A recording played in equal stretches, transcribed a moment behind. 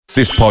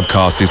This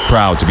podcast is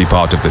proud to be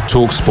part of the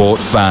TalkSport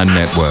Fan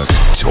Network.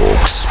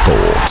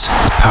 TalkSport.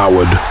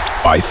 Powered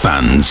by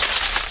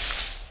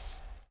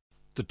fans.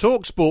 The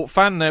TalkSport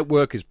Fan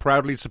Network is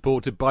proudly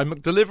supported by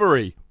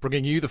McDelivery,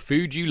 bringing you the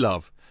food you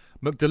love.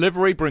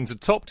 McDelivery brings a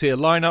top-tier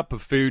lineup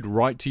of food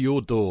right to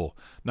your door.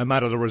 No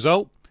matter the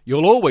result,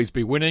 you'll always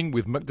be winning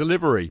with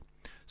McDelivery.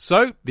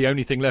 So, the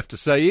only thing left to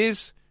say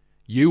is,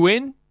 you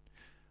win?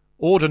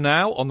 Order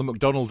now on the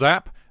McDonald's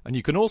app, and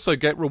you can also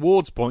get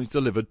rewards points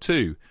delivered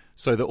too,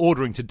 so that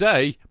ordering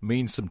today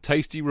means some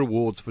tasty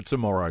rewards for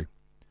tomorrow.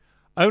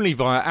 Only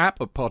via app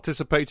at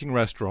participating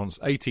restaurants.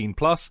 18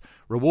 plus.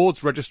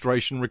 Rewards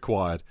registration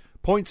required.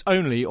 Points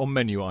only on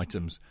menu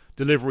items.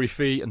 Delivery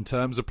fee and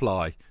terms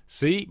apply.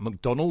 See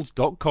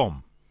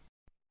mcdonalds.com.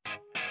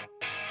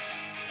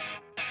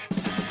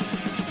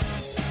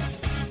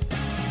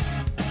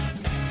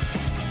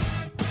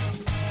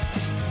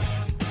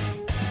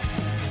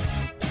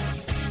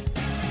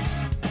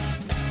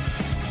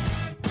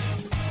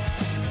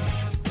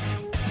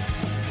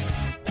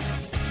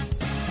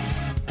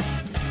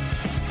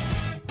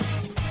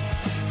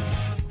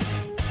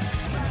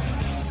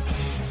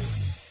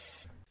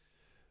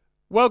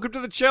 Welcome to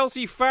the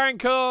Chelsea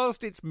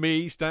FanCast. It's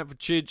me, Stanford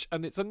Chidge,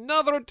 and it's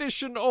another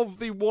edition of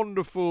the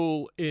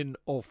wonderful In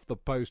Off the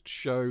Post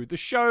show. The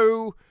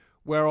show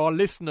where our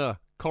listener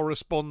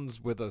corresponds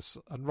with us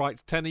and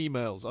writes 10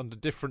 emails under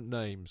different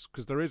names,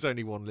 because there is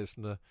only one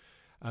listener,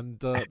 and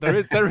there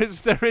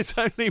is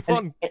only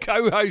one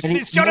co-host. And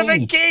it's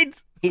Jonathan Kidd.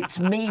 It's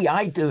me.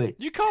 I do it.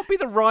 You can't be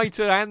the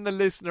writer and the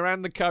listener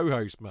and the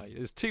co-host, mate.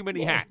 There's too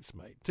many hats,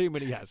 mate. Too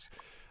many hats.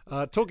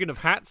 Talking of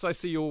hats, I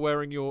see you're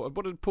wearing your,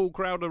 what did Paul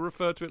Crowder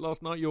refer to it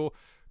last night? Your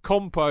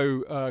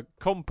Compo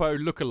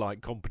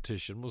lookalike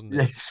competition, wasn't it?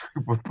 Yes,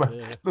 we were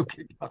both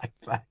looking like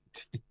that.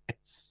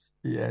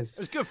 Yes. It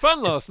was good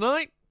fun last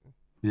night.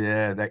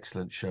 Yeah,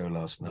 excellent show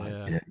last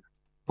night. Yeah.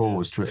 Paul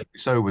was terrific.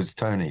 So was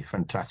Tony.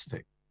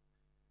 Fantastic.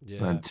 Yeah.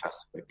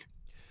 Fantastic.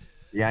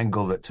 The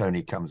angle that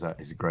Tony comes at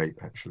is great,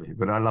 actually.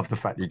 But I love the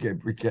fact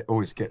that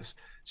always gets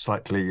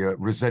slightly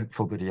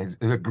resentful that he is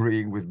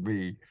agreeing with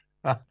me.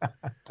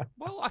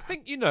 Well, I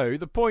think,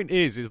 the point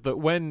is that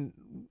when,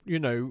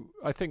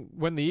 I think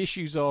when the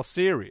issues are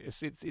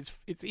serious,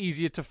 it's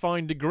easier to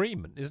find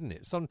agreement, isn't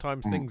it?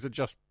 Sometimes things are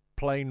just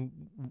plain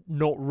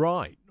not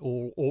right,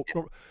 or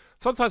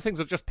sometimes things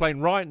are just plain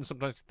right, and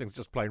sometimes things are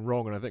just plain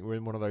wrong. And I think we're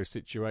in one of those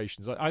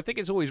situations. I think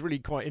it's always really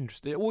quite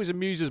interesting. It always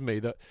amuses me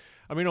that,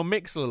 on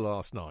Mixlr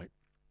last night,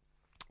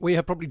 we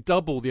had probably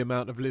double the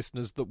amount of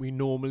listeners that we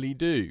normally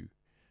do.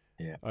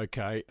 Yeah.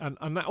 Okay, and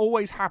that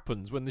always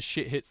happens when the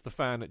shit hits the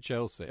fan at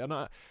Chelsea. And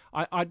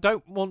I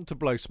don't want to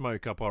blow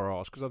smoke up our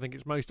arse, because I think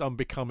it's most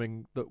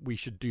unbecoming that we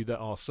should do that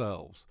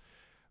ourselves.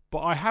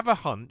 But I have a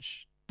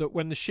hunch that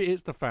when the shit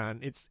hits the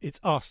fan, it's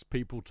us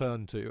people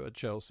turn to at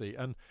Chelsea,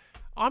 and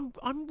I'm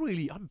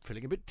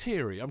feeling a bit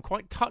teary. I'm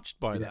quite touched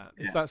by that.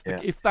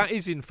 If that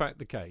is in fact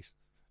the case.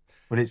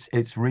 But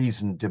it's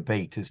reasoned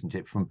debate, isn't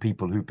it, from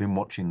people who've been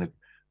watching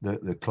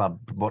the club,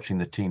 watching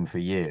the team for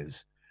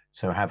years.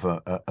 So have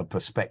a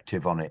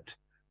perspective on it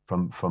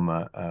from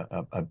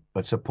a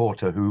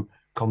supporter who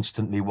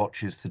constantly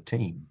watches the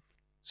team.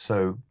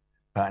 So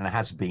and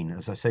has been,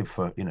 as I say,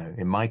 for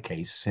in my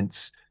case,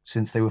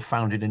 since they were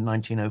founded in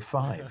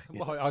 1905.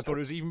 Well, I thought it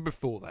was even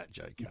before that,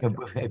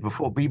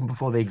 JK. Even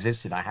before they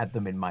existed, I had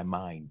them in my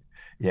mind.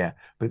 Yeah,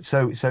 but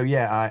so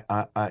yeah,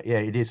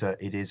 it is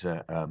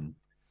a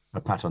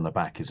pat on the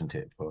back, isn't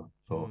it?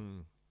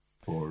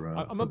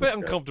 I'm a bit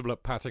uncomfortable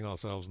at patting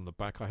ourselves on the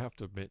back, I have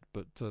to admit,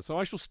 but so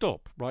I shall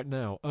stop right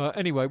now.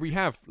 Anyway, we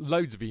have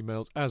loads of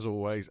emails, as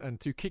always, and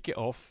to kick it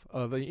off,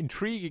 the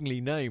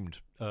intriguingly named,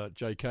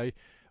 JK,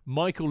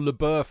 Michael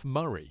Leboeuf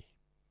Murray.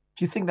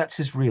 Do you think that's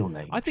his real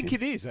name? I think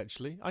it is,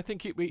 actually. I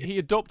think he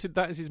adopted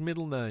that as his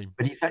middle name.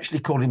 But he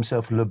actually called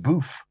himself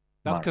Leboeuf.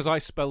 That's because I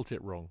spelt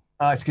it wrong.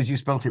 It's because you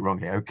spelt it wrong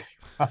here. Okay.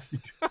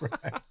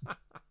 Right.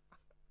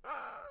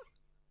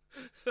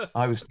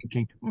 I was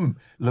thinking,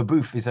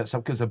 Leboeuf, is that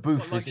something? Because a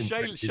boof like is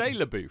Shia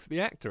LaBeouf,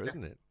 the actor,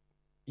 isn't it?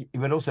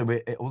 But also,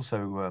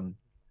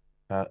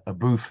 a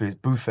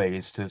buffet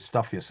is to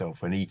stuff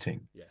yourself and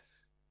eating.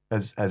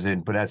 Yes. As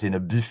in a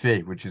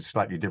buffet, which is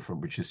slightly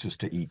different, which is just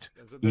to eat.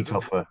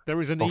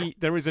 There is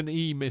an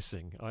e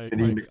missing. I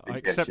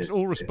accept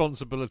all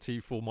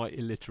responsibility for my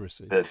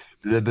illiteracy.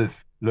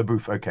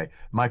 Leboeuf. Okay,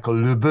 Michael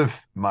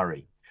Leboeuf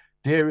Murray.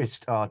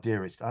 Dearest. I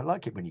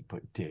like it when you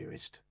put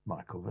dearest,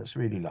 Michael. That's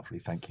really lovely.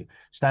 Thank you.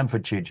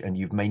 Stanford Chidge, and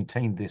you've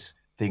maintained this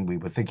thing we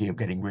were thinking of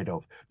getting rid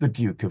of, the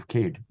Duke of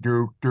Kidd.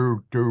 Duke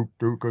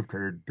of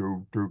Kidd,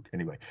 Duke.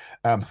 Anyway,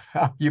 how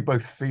are you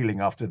both feeling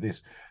after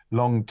this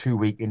long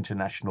 2-week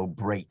international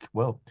break?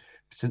 Well,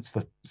 since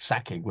the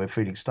sacking, we're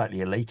feeling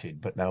slightly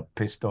elated, but now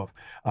pissed off.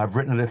 I've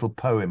written a little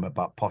poem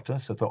about Potter,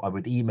 so I thought I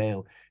would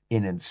email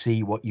in and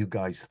see what you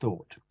guys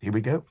thought. Here we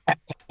go.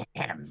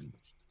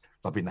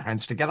 rubbing the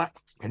hands together.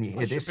 Can you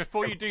hear this?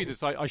 Before you do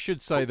this, I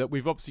should say that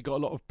we've obviously got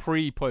a lot of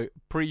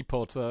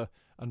pre-Potter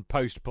and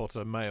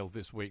post-Potter mails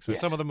this week. So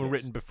some of them were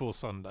written before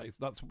Sunday.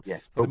 So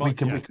but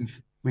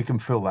we can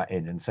fill that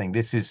in and saying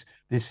this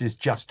is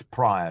just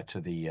prior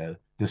to the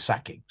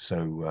sacking.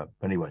 So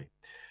anyway,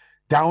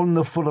 down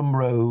the Fulham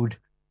Road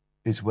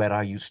is where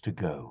I used to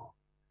go,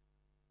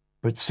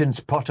 but since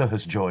Potter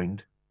has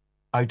joined,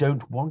 I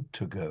don't want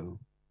to go.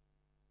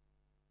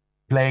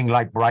 Playing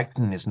like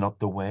Brighton is not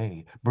the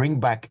way. Bring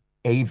back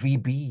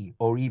AVB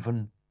or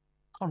even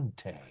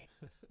Conte.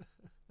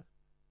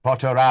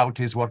 Potter out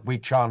is what we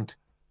chant,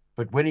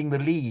 but winning the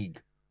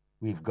league,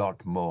 we've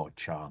got more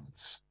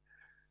chance.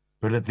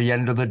 But at the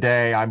end of the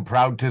day, I'm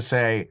proud to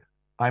say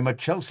I'm a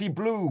Chelsea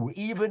Blue,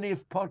 even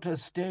if Potter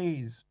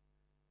stays.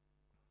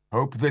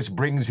 Hope this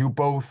brings you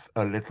both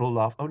a little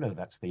laugh. Oh, no,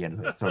 that's the end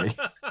of it. Sorry.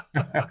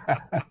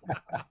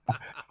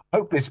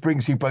 Hope this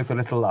brings you both a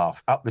little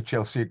laugh. Up the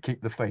Chelsea and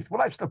keep the faith.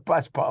 Well, that's the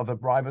best part of the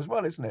rhyme as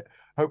well, isn't it?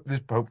 Hope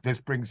this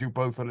brings you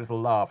both a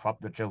little laugh.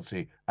 Up the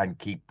Chelsea and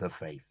keep the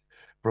faith.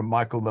 From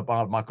Michael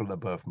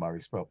Leboeuf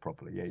Murray, spelled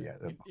properly. Yeah.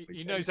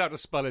 He knows how to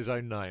spell his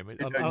own name,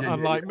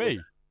 unlike me.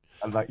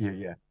 Unlike you,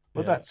 yeah.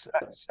 Well, that's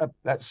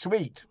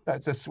sweet.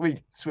 That's a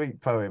sweet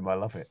poem. I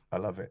love it.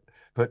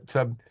 But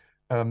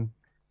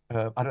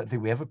I don't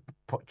think we ever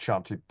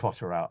chanted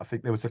Potter out. I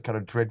think there was a kind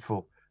of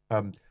dreadful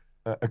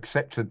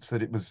acceptance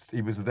that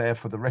he was there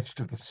for the rest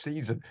of the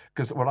season.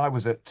 Because when I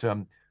was at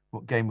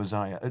what game was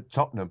I at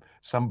Tottenham,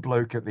 some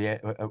bloke at the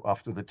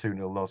after the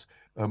 2-0 loss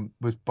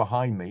was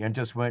behind me and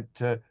just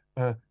went,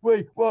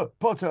 "Wait, what?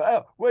 Potter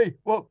out! Wait,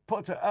 what?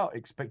 Potter out!"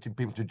 Expecting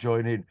people to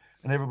join in,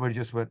 and everybody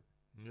just went,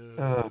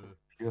 "Oh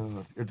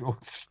God!" It all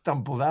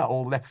stumbled out,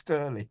 all left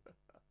early.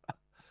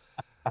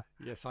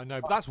 Yes, I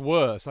know. But that's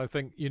worse. I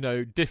think,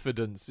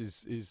 diffidence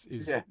is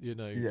apathy.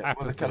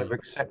 Well, the kind of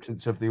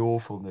acceptance of the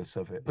awfulness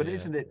of it. But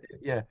isn't it?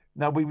 Yeah.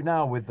 Now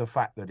with the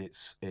fact that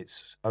it's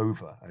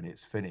over and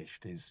it's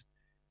finished is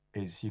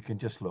you can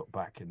just look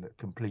back in the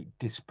complete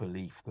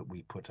disbelief that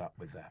we put up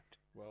with that.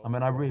 Well, I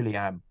mean, I really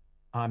am.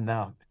 I'm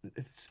now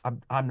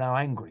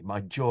angry.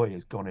 My joy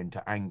has gone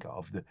into anger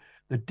of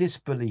the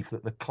disbelief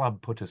that the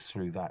club put us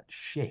through that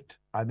shit.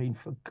 I mean,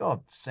 for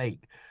God's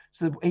sake.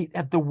 So he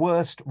had the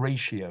worst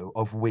ratio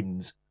of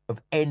wins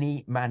of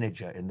any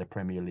manager in the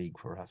Premier League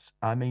for us.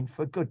 I mean,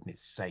 for goodness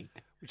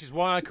sake. Which is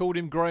why I called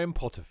him Graham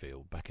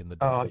Potterfield back in the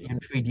day. Oh,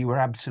 indeed, you were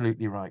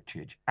absolutely right,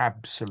 Chidge.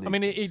 Absolutely. I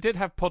mean, he did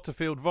have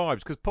Potterfield vibes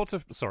because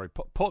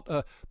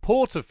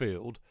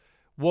Porterfield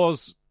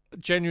was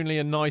genuinely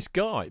a nice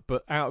guy,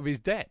 but out of his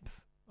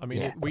depth. I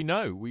mean, we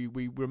know, we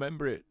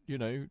remember it.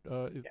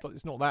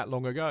 It's not that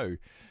long ago.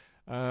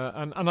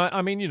 And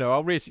I mean,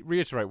 I'll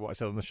reiterate what I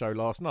said on the show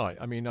last night.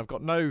 I mean, I've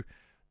got no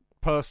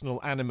personal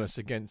animus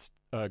against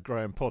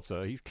Graham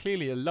Potter. He's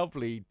clearly a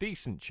lovely,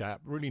 decent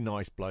chap, really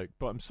nice bloke.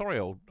 But I'm sorry,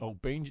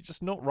 old bean, you're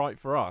just not right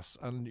for us,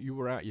 and you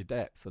were out your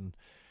depth, and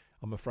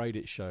I'm afraid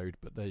it showed.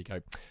 But there you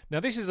go. Now,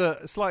 this is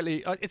a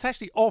slightly, it's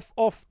actually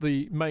off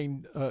the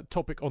main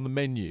topic on the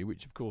menu,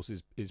 which of course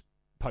is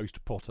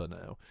post Potter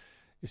now.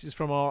 This is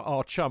from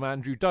our chum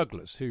Andrew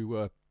Douglas,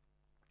 who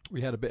we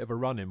had a bit of a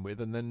run-in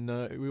with, and then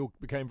we all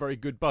became very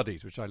good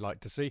buddies, which I like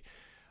to see.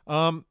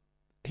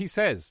 He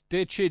says,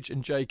 "Dear Chidge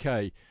and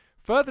JK,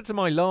 further to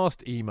my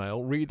last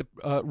email, read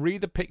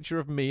the picture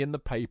of me in the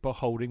paper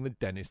holding the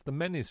Dennis the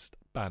Menace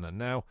banner."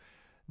 Now,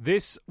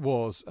 this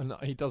was, and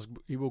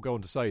he will go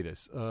on to say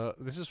this,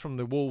 this is from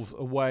the Wolves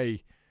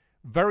away,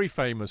 very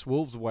famous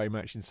Wolves away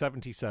match in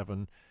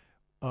 '77,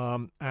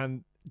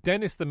 and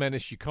Dennis the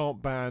Menace, you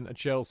can't ban a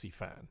Chelsea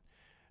fan.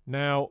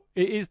 Now,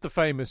 it is the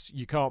famous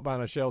you can't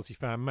ban a Chelsea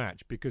fan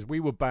match because we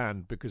were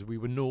banned because we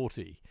were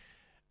naughty,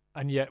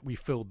 and yet we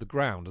filled the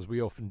ground, as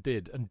we often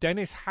did. And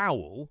Dennis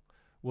Howell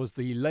was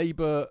the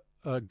Labour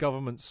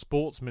government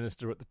sports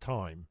minister at the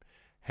time,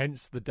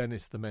 hence the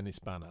Dennis the Menace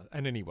banner.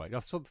 And anyway, I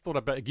thought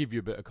I'd better give you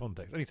a bit of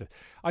context. And he said,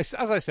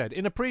 as I said,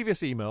 in a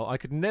previous email, I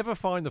could never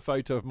find the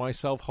photo of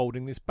myself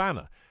holding this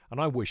banner,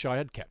 and I wish I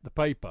had kept the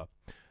paper.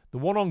 The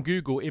one on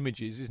Google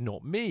Images is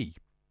not me.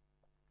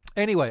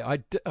 Anyway,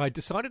 I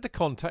decided to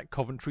contact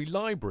Coventry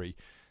Library,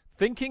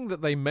 thinking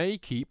that they may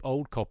keep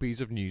old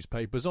copies of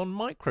newspapers on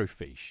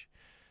microfiche.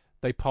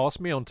 They passed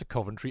me on to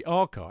Coventry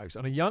Archives,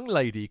 and a young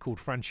lady called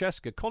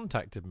Francesca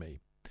contacted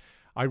me.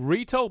 I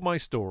retold my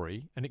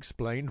story and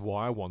explained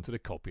why I wanted a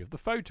copy of the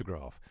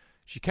photograph.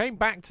 She came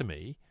back to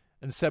me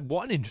and said,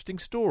 "What an interesting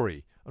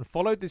story," and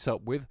followed this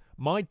up with,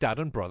 "My dad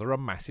and brother are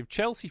massive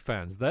Chelsea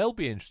fans. They'll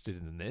be interested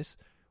in this.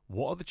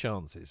 What are the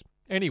chances?"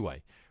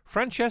 Anyway,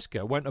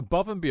 Francesca went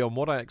above and beyond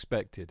what I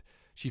expected.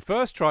 She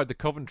first tried the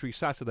Coventry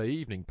Saturday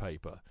evening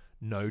paper.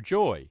 No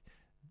joy.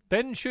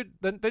 Then she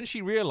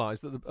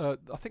realised that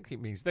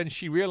then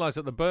she realised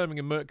that the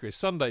Birmingham Mercury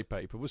Sunday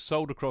paper was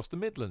sold across the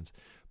Midlands.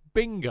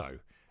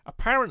 Bingo.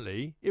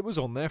 Apparently, it was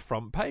on their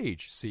front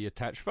page. See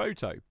attached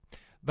photo.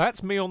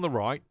 That's me on the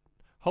right,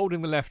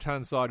 holding the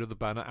left-hand side of the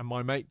banner, and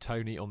my mate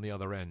Tony on the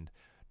other end.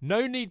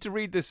 No need to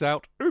read this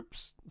out.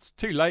 Oops, it's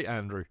too late,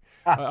 Andrew.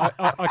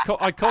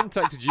 I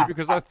contacted you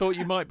because I thought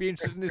you might be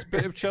interested in this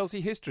bit of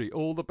Chelsea history.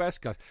 All the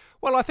best, guys.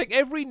 Well, I think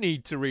every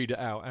need to read it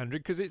out, Andrew,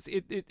 because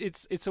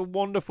it's a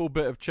wonderful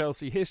bit of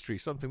Chelsea history,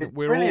 something that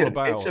we're all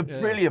about. It's a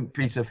brilliant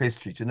piece of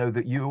history to know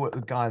that you were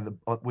the guy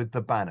with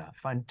the banner.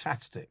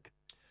 Fantastic.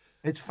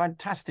 It's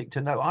fantastic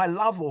to know. I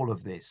love all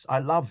of this. I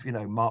love,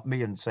 Mark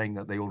Meehan saying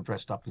that they all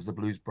dressed up as the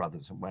Blues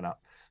Brothers and went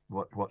up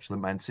watch the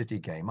Man City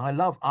game. I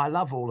love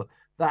all of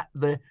that.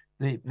 The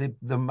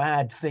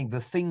mad thing,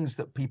 the things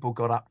that people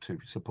got up to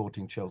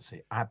supporting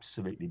Chelsea.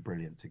 Absolutely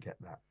brilliant to get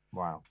that.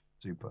 Wow,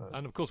 superb.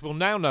 And of course, we'll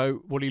now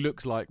know what he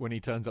looks like when he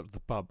turns up to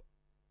the pub.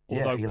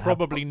 Although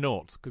probably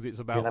not, because it's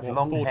about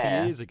 40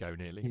 years ago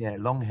nearly. Yeah,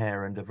 long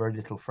hair and a very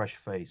little fresh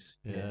face.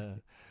 Yeah.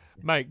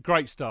 Mate,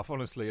 great stuff,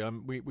 honestly.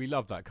 We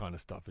love that kind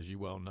of stuff, as you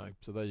well know.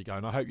 So there you go,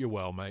 and I hope you're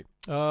well, mate.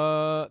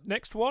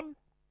 Next one.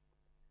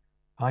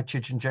 Hi,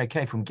 Chich and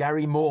JK from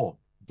Gary Moore.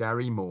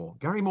 Gary Moore,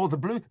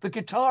 the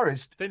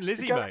guitarist. Thin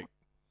Lizzy, mate.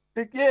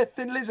 Yeah,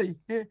 Thin Lizzy.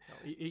 Yeah.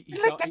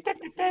 No,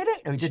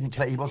 he didn't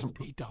play. He wasn't.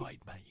 He died,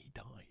 mate. He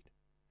died.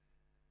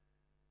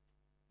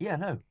 Yeah,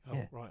 no. Oh,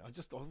 yeah. Right. I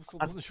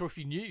wasn't sure if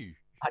you knew.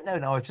 No.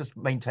 I was just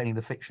maintaining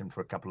the fiction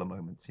for a couple of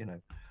moments.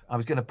 I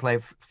was going to play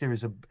a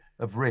series of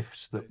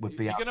riffs that would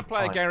be. You're going to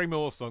play a Gary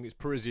Moore song. It's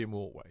Parisian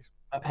Walkways.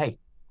 Hey,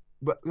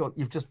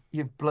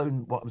 you've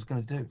blown what I was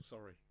going to do.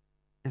 Sorry.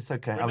 It's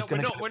okay.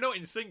 We're not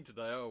in sync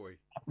today, are we?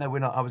 No, we're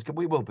not.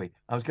 We will be.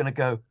 I was going to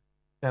go,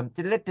 and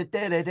I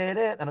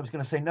was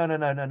going to say no.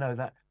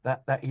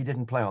 That he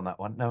didn't play on that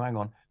one. No, hang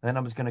on. And then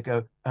I was going to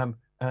go, no,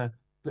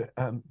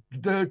 he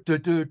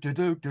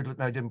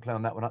didn't play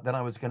on that one. Then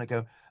I was going to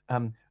go,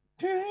 and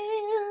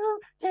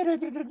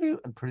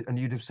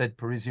you'd have said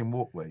Parisian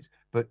Walkways,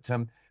 but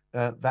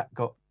that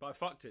got. But I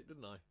fucked it,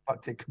 didn't I?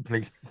 Fucked it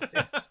completely.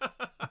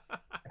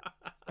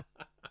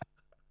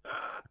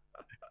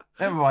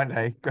 Never mind,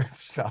 hey. Good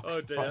stuff.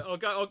 Oh dear, I'll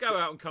go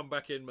out and come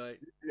back in, mate.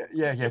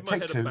 Yeah.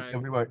 Take two. No,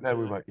 we won't.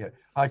 Yeah.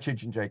 Hi,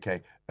 Chidge and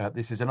JK.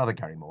 This is another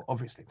Gary Moore,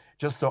 obviously.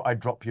 Just thought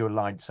I'd drop you a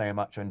line saying how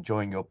much I'm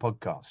enjoying your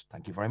podcast.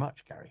 Thank you very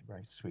much, Gary.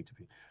 Very sweet of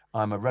you.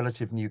 I'm a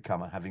relative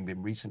newcomer, having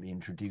been recently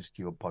introduced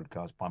to your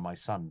podcast by my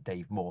son,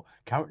 Dave Moore,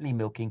 currently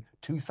milking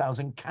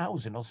 2,000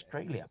 cows in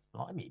Australia.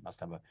 Blimey, he must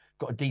have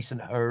got a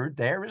decent herd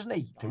there, isn't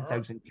he?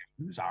 2,000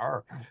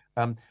 cows.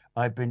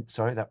 I've been,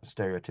 sorry, that was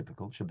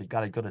stereotypical. Should be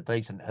got a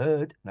decent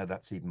herd. No,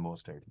 that's even more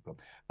stereotypical.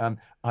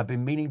 I've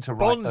been meaning to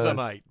write. Bonza,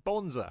 mate.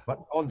 Bonza.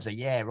 Bonza,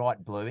 yeah, right,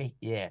 Bluey.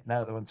 Yeah,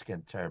 no, once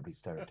again, terribly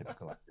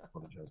stereotypical. I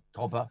apologize.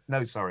 Cobber.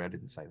 No, sorry, I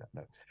didn't say that.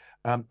 No.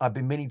 I've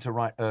been meaning to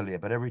write earlier,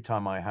 but every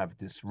time I have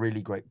this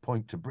really great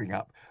point to bring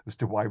up as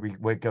to why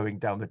we're going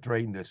down the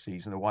drain this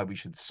season or why we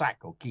should sack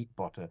or keep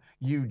Potter,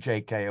 you,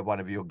 JK, or one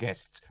of your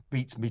guests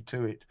beats me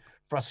to it.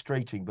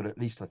 Frustrating, but at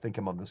least I think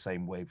I'm on the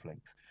same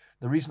wavelength.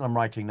 The reason I'm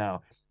writing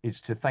now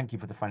is to thank you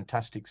for the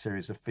fantastic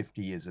series of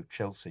 50 years of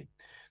Chelsea.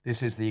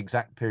 This is the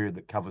exact period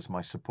that covers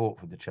my support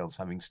for the Chelsea,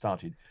 having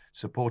started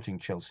supporting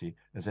Chelsea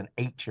as an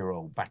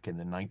 8-year-old back in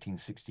the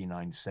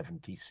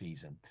 1969-70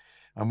 season.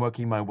 I'm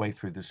working my way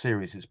through the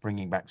series. It's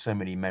bringing back so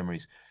many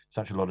memories,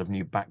 such a lot of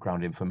new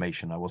background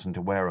information I wasn't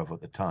aware of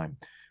at the time.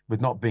 With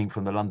not being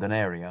from the London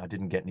area, I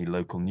didn't get any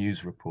local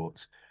news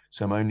reports.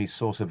 So my only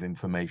source of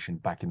information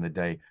back in the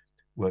day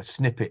were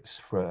snippets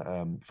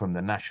from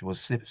the national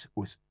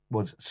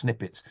was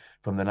snippets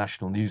from the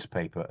national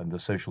newspaper and the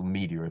social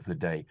media of the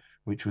day,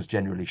 which was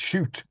generally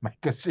Shoot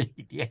magazine.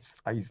 Yes,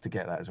 I used to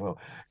get that as well.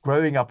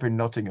 Growing up in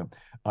Nottingham,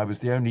 I was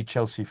the only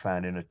Chelsea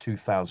fan in a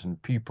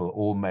 2,000 pupil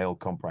all-male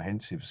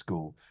comprehensive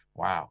school.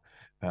 Wow.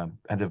 And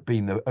have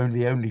been the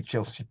only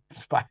Chelsea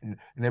fan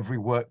in every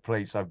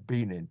workplace I've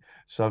been in.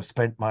 So I've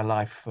spent my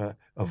life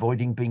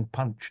avoiding being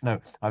punched. No,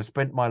 I've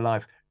spent my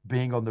life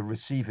being on the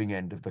receiving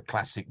end of the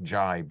classic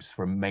jibes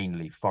from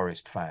mainly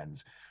Forest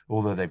fans,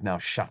 although they've now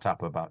shut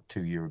up about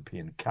 2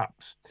 European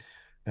Cups.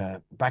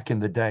 Back in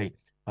the day,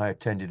 I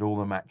attended all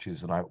the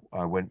matches that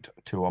I went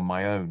to on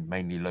my own,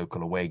 mainly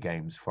local away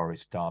games,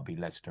 Forest, Derby,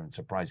 Leicester, and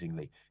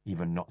surprisingly,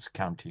 even Notts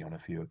County on a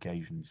few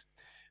occasions,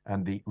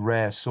 and the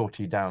rare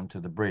sortie down to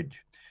the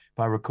bridge. If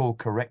I recall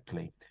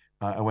correctly,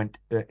 I went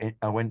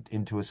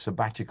into a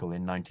sabbatical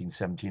in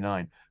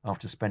 1979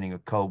 after spending a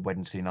cold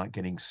Wednesday night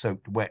getting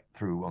soaked wet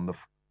through on the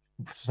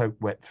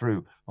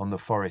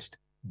Forest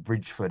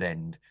Bridgeford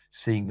end,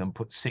 seeing them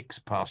put 6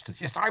 past us.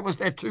 Yes, I was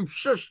there too.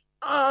 Shush!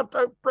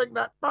 Don't bring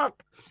that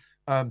back.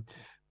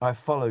 I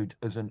followed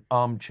as an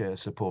armchair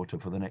supporter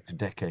for the next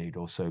decade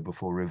or so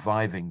before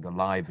reviving the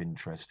live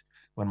interest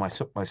when I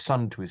took my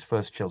son to his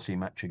first Chelsea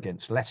match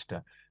against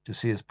Leicester to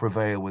see us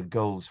prevail with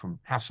goals from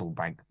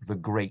Hasselbank, the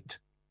great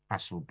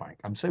Hasselbank.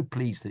 I'm so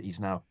pleased that he's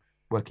now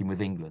working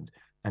with England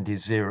and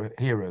his zero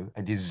Hola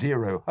and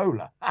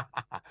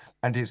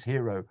his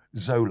hero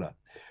Zola.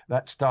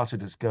 That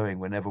started us going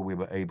whenever we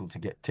were able to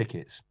get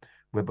tickets.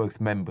 We're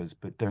both members,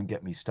 but don't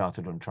get me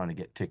started on trying to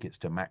get tickets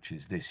to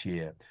matches this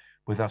year,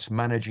 with us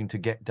managing to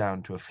get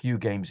down to a few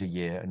games a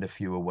year and a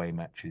few away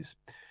matches.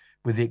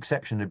 with the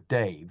exception of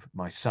Dave,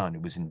 my son, who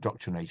was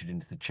indoctrinated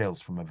into the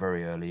Chelsea from a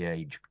very early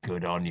age.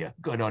 Good on you,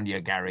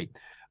 Gary.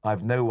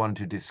 I've no one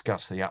to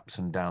discuss the ups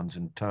and downs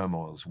and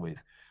turmoils with.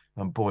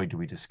 And boy, do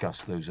we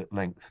discuss those at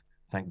length.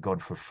 Thank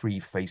God for free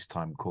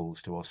FaceTime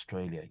calls to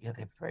Australia. Yeah,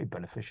 they're very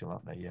beneficial,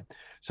 aren't they? Yeah.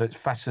 So it's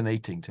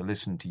fascinating to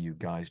listen to you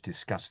guys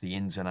discuss the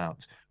ins and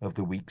outs of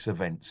the week's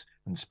events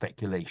and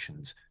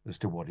speculations as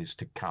to what is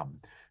to come.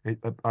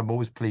 I'm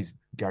always pleased,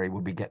 Gary,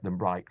 when we get them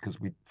right, because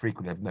we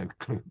frequently have no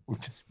clue. We're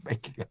just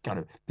making a kind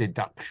of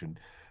deduction.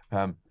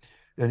 And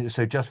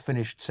so just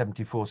finished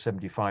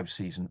 74-75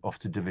 season, off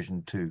to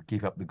Division 2.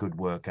 Keep up the good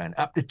work and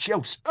up the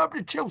Chelsea.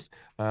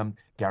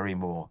 Gary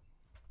Moore.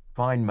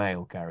 Fine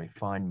mail, Gary,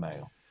 fine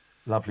mail.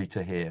 Lovely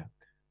to hear,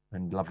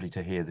 and lovely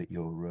to hear that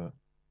you're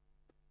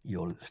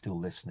still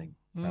listening.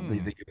 That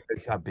you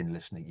have been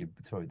listening.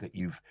 That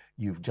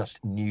you've just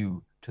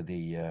new to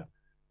the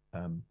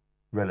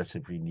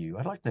relatively new.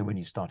 I'd like to know when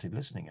you started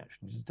listening.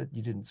 Actually, that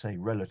you didn't say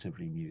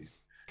relatively new.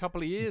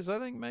 Couple of years, I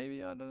think,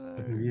 maybe. I don't know.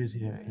 Couple of years,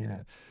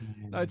 yeah.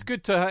 No, it's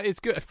good it's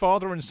good.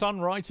 Father and son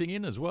writing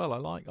in as well. I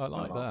like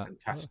that.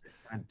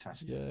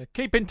 Fantastic. Yeah,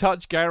 keep in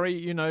touch, Gary.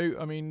 You know,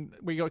 I mean,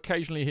 we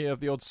occasionally hear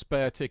of the odd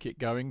spare ticket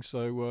going.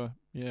 So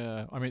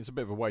yeah, I mean, it's a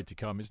bit of a way to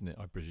come, isn't it?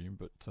 I presume,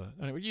 but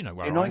anyway, you know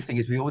where. The annoying thing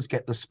is we always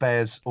get the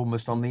spares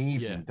almost on the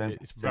evening. Yeah,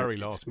 it's very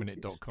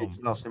lastminute.com.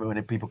 It's last minute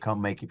when people can't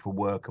make it for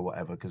work or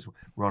whatever because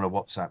we're on a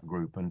WhatsApp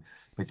group, and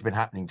it's been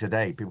happening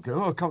today. People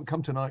go, "Oh,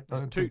 come tonight."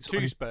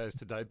 Two spares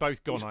today,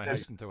 both gone. I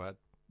hasten to add.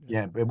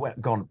 Yeah,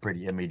 but gone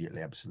pretty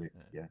immediately.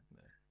 Absolutely, yeah.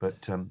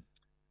 But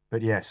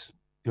yes,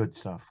 good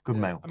stuff. Good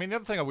mail. I mean, the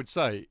other thing I would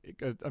say,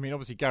 I mean,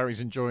 obviously Gary's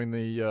enjoying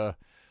the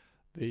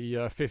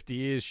 50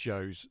 years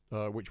shows,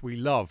 which we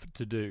love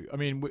to do. I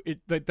mean,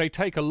 they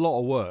take a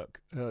lot of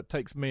work. It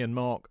takes me and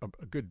Mark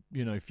a good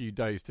few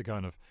days to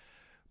kind of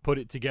put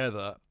it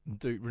together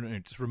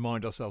and just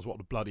remind ourselves what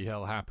the bloody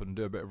hell happened,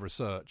 do a bit of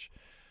research.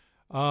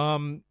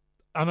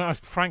 And I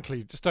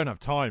frankly just don't have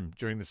time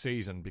during the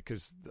season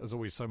because there's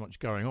always so much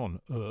going on.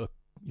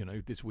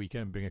 This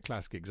weekend being a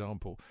classic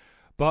example.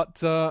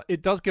 But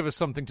it does give us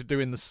something to do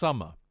in the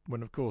summer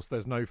when, of course,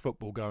 there's no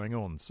football going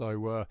on.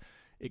 So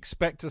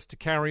expect us to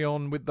carry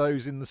on with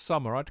those in the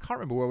summer. I can't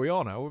remember where we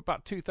are now. We're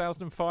about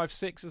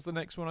 2005-06 is the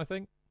next one, I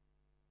think.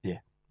 Yeah.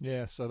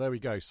 Yeah, so there we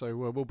go. So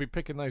we'll be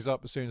picking those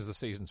up as soon as the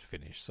season's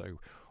finished. So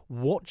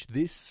watch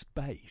this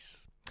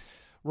space.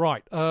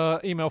 Right,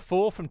 email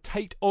 4 from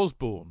Tate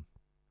Osborne.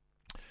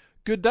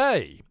 Good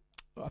day.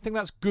 I think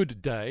that's good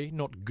day,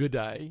 not good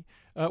day.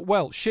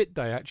 Well, shit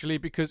day, actually,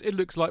 because it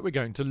looks like we're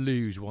going to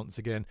lose once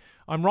again.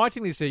 I'm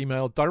writing this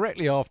email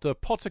directly after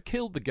Potter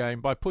killed the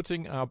game by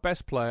putting our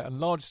best player and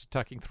largest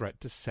attacking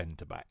threat to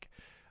centre-back.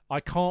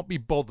 I can't be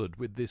bothered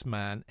with this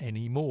man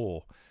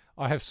anymore.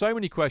 I have so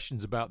many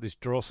questions about this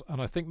dross,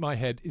 and I think my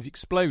head is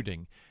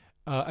exploding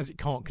as it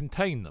can't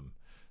contain them.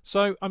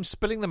 So I'm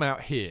spilling them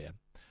out here.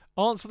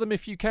 Answer them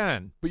if you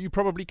can, but you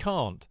probably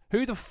can't.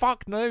 Who the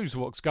fuck knows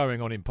what's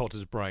going on in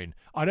Potter's brain?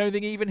 I don't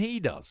think even he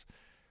does.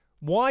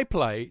 Why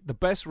play the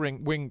best right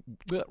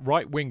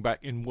wing back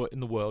in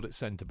the world at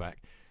centre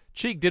back?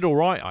 Cheek did all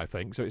right, I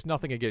think, so it's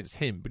nothing against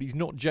him, but he's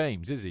not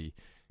James, is he?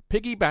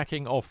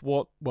 Piggybacking off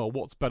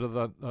what's better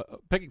than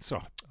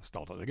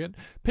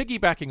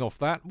Piggybacking off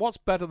that, what's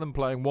better than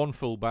playing one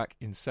full back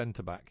in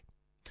centre back?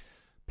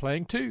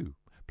 Playing two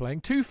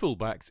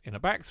full-backs in a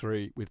back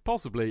three with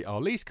possibly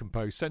our least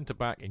composed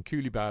centre-back in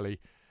Koulibaly.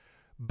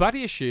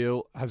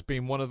 Badiashile has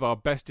been one of our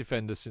best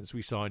defenders since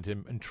we signed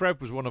him, and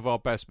Trev was one of our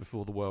best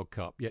before the World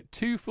Cup, yet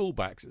two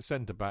full-backs at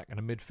centre-back and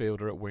a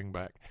midfielder at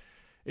wing-back.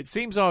 It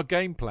seems our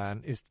game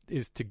plan is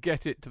to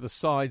get it to the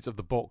sides of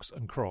the box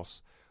and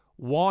cross.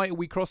 Why are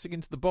we crossing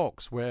into the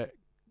box where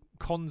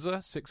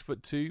Konza,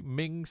 6'2",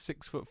 Mings,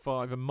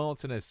 6'5", and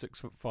Martinez,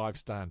 6'5",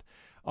 stand?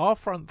 Our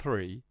front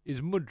three is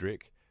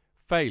Mudryk,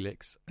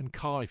 Felix and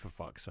Kai, for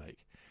fuck's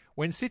sake.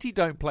 When City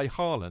don't play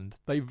Haaland,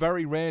 they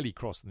very rarely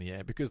cross in the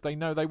air because they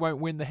know they won't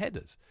win the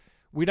headers.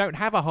 We don't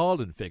have a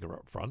Haaland figure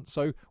up front,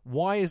 so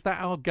why is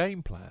that our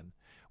game plan?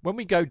 When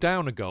we go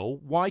down a goal,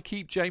 why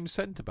keep James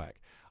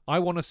centre-back? I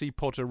want to see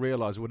Potter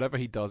realise whatever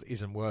he does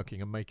isn't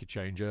working and make a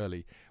change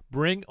early.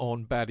 Bring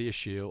on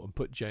Badiashile and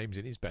put James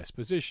in his best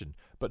position.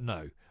 But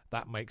no,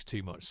 that makes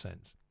too much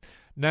sense.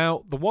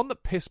 Now, the one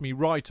that pissed me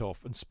right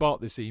off and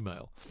sparked this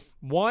email.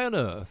 Why on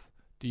earth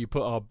do you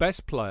put our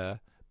best player,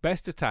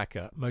 best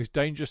attacker, most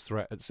dangerous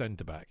threat at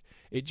centre-back?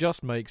 It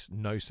just makes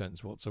no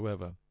sense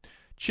whatsoever.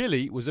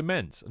 Chile was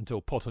immense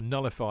until Potter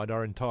nullified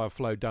our entire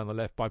flow down the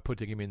left by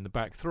putting him in the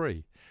back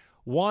three.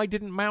 Why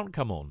didn't Mount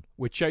come on?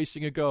 We're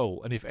chasing a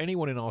goal, and if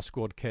anyone in our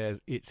squad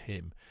cares, it's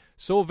him.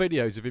 Saw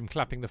videos of him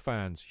clapping the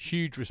fans.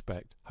 Huge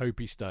respect. Hope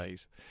he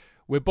stays.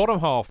 We're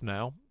bottom half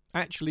now.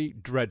 Actually,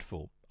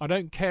 dreadful. I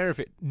don't care if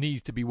it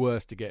needs to be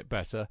worse to get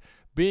better.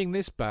 Being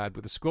this bad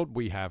with the squad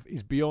we have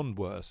is beyond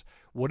worse.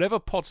 Whatever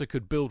Potter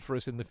could build for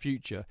us in the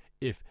future,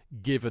 if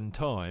given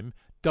time,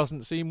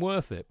 doesn't seem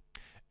worth it.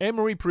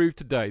 Emery proved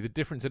today the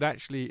difference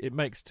it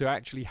makes to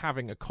actually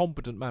having a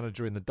competent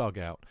manager in the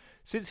dugout.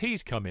 Since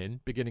he's come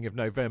in, beginning of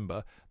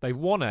November, they've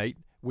won 8,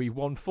 We've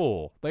won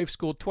 4. They've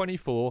scored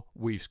 24.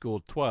 We've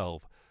scored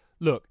 12.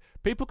 Look,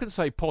 people can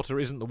say Potter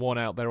isn't the one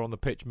out there on the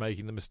pitch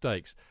making the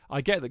mistakes.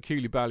 I get that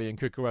Koulibaly and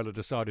Cucurella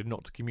decided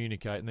not to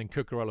communicate, and then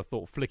Cucurella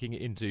thought flicking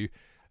it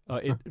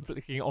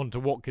onto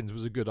Watkins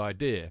was a good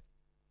idea.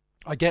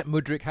 I get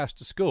Mudryk has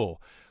to score,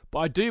 but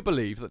I do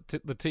believe that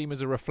the team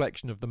is a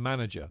reflection of the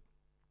manager.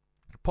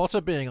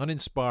 Potter being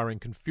uninspiring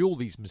can fuel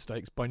these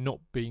mistakes by not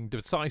being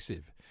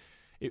decisive.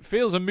 It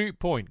feels a moot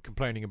point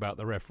complaining about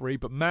the referee,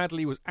 but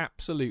Madley was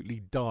absolutely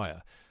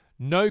dire.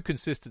 No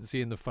consistency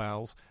in the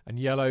fouls, and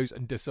yellows,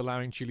 and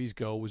disallowing Chile's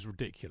goal was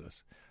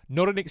ridiculous.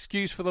 Not an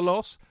excuse for the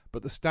loss,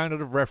 but the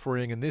standard of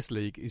refereeing in this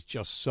league is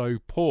just so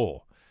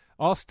poor.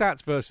 Our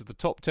stats versus the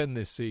top 10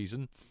 this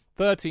season: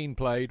 13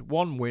 played,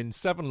 1 win,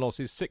 7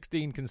 losses,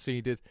 16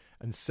 conceded,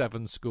 and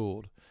 7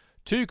 scored.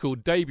 Tuchel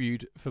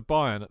debuted for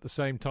Bayern at the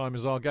same time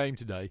as our game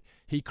today.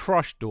 He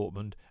crushed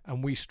Dortmund,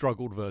 and we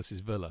struggled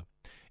versus Villa.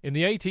 In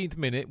the 18th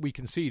minute, we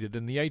conceded.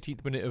 In the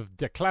 18th minute of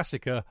Der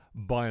Klassiker,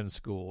 Bayern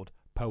scored.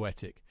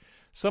 Poetic.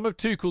 Some of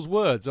Tuchel's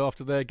words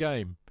after their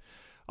game.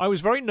 I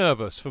was very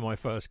nervous for my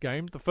first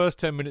game. The first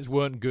 10 minutes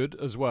weren't good,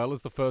 as well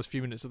as the first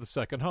few minutes of the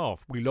second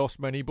half. We lost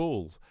many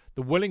balls.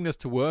 The willingness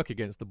to work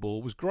against the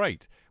ball was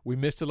great. We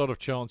missed a lot of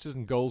chances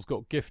and goals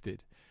got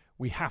gifted.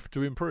 We have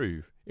to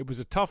improve. It was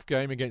a tough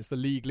game against the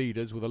league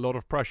leaders with a lot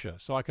of pressure,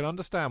 so I can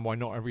understand why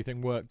not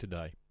everything worked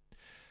today.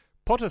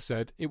 Potter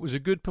said it was a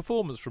good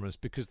performance from us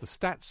because the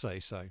stats say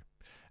so.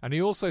 And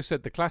he also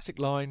said the classic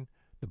line,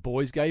 "The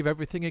boys gave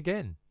everything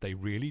again. They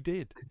really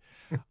did."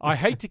 I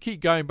hate to keep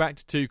going back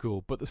to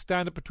Tuchel, but the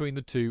standard between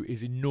the two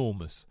is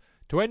enormous.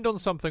 To end on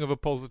something of a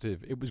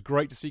positive, it was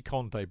great to see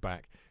Conte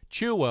back.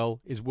 Chilwell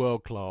is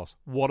world class.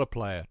 What a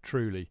player,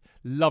 truly.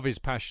 Love his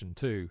passion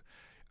too.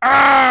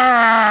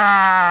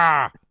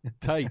 Ah!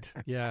 Tate,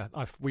 yeah,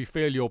 we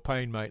feel your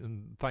pain, mate,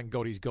 and thank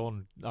God he's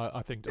gone.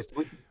 I think just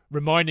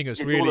reminding us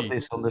really. All of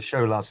this on the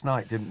show last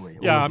night, didn't we?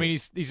 Yeah, I mean,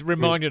 he's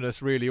reminding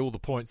us really all the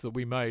points that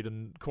we made,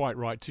 and quite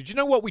right too. Do you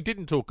know what we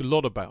didn't talk a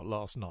lot about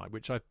last night,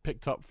 which I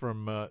picked up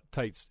from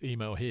Tate's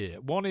email here?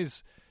 One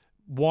is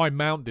why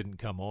Mount didn't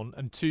come on,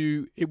 and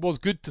 2, it was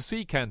good to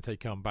see Kante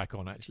come back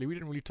on. Actually, we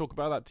didn't really talk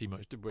about that too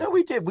much, did we? No,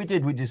 we did.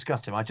 We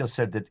discussed him. I just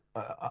said that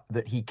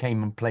that he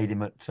came and played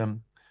him at.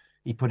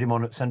 He put him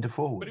on at centre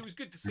forward. But it was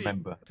good to see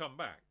him come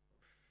back.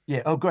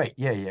 Yeah. Oh, great.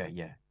 Yeah.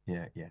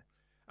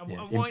 And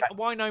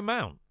why no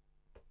Mount?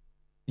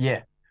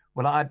 Yeah.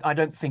 Well, I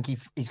don't think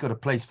he's got a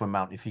place for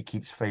Mount if he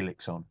keeps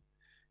Felix on,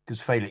 because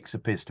Felix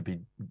appears to be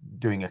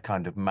doing a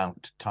kind of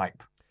Mount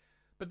type.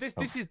 But this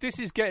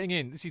is getting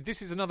in. See,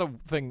 this is another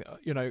thing.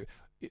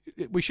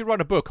 We should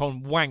write a book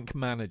on wank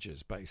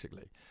managers.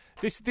 Basically,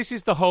 this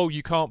is the whole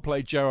you can't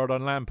play Gerrard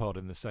and Lampard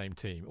in the same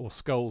team, or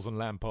Scholes and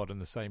Lampard in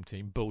the same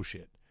team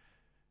bullshit.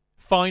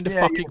 Find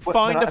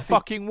a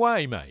fucking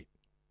way, mate.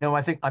 No,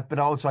 I think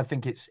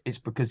it's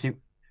because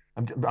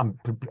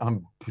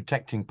I'm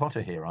protecting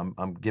Potter here.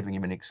 I'm giving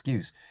him an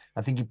excuse.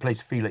 I think he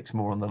plays Felix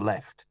more on the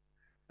left,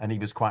 and he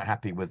was quite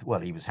happy with. Well,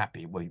 he was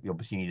happy. Well, you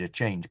obviously need a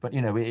change, but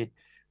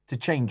to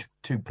change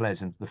 2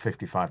 players in the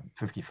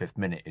 55th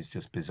minute is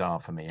just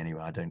bizarre for me.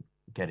 Anyway, I don't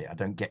get it. I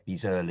don't get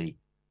these early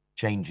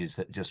changes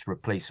that just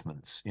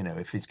replacements.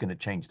 If he's going to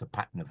change the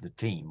pattern of the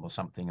team or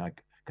something, I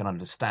can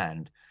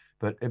understand.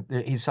 But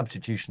his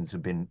substitutions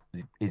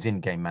his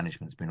in-game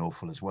management's been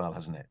awful as well,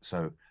 hasn't it?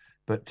 So,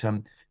 but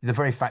the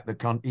very fact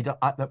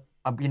that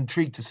I'd be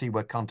intrigued to see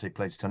where Conte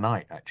plays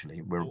tonight.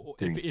 Actually,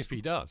 if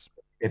he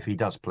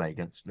does play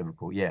against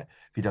Liverpool, yeah.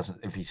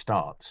 If he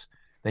starts,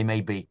 they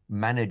may be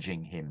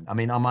managing him. I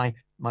mean,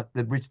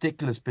 the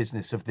ridiculous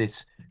business of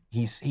this,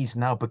 he's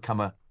now become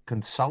a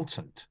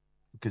consultant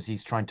because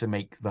he's trying to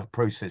make the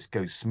process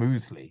go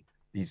smoothly.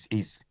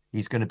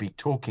 He's going to be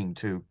talking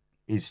to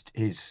his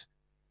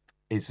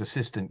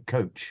assistant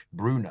coach,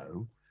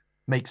 Bruno,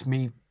 makes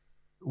me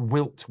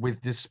wilt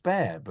with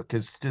despair,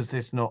 because does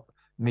this not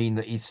mean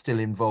that he's still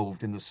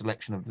involved in the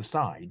selection of the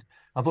side?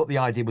 I thought the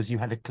idea was you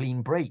had a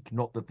clean break,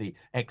 not that the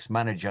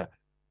ex-manager,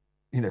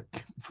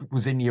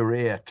 was in your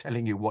ear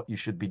telling you what you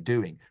should be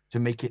doing to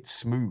make it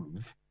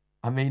smooth.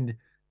 I mean,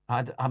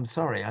 I'm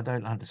sorry, I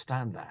don't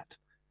understand that.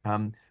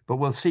 But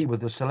we'll see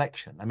with the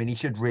selection. I mean, he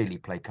should really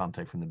play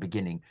Conte from the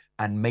beginning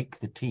and make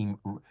the team,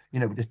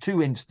 the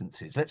 2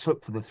 instances. Let's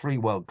look for the 3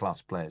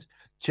 world-class players.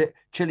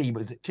 Chile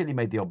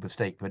made the odd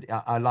mistake, but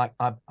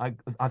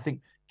I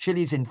think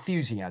Chile's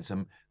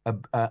enthusiasm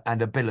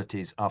and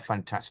abilities are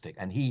fantastic.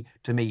 And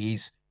to me,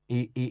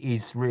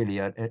 he's really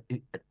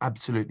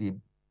absolutely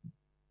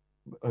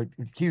a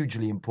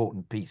hugely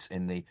important piece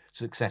in the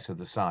success of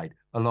the side,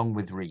 along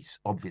with Reece,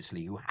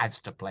 obviously, who has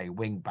to play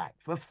wing back,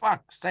 for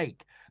fuck's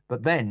sake.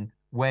 But then,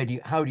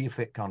 how do you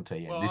fit Conte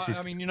in? Well,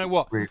 you know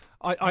what? Really...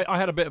 I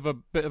had a bit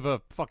of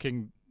a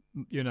fucking,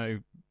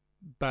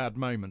 bad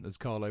moment, as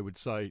Carlo would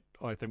say,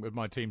 I think, with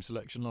my team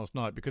selection last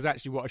night, because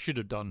actually what I should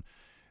have done,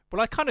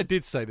 well, I kind of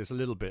did say this a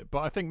little bit, but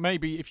I think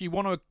maybe if you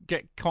want to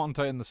get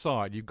Conte in the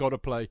side, you've got to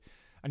play,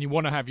 and you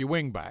want to have your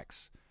wing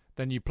backs,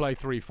 then you play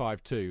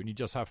 3-5-2 and you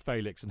just have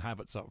Felix and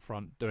Havertz up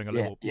front doing a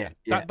little.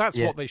 That's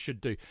what they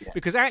should do. Yeah,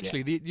 because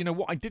actually, you know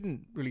what I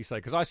didn't really say,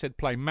 because I said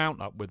play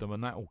Mount up with them,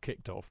 and that all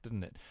kicked off,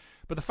 didn't it?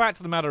 But the fact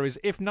of the matter is,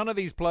 if none of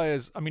these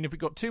players, I mean, if we've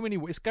got too many,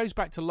 it goes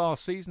back to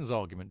last season's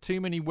argument. Too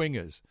many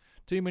wingers.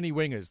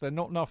 They're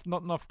not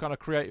enough kind of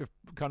creative,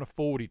 kind of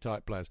forwardy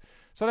type players.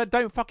 So they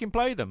don't fucking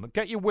play them.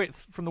 Get your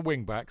width from the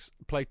wing backs.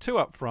 Play two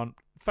up front,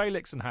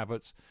 Felix and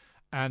Havertz,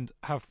 and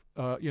have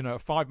a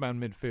 5-man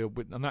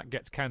midfield, and that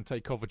gets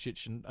Kante,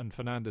 Kovacic, and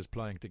Fernandes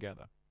playing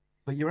together.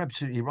 But you're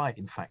absolutely right.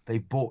 In fact,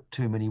 they've bought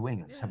too many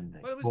wingers, haven't they?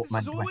 Well, this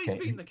has always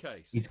been the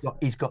case.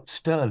 He's got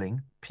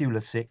Sterling,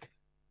 Pulisic,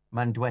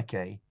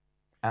 Madueke,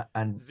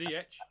 and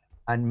Ziyech,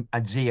 and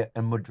Ziyech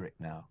and Mudryk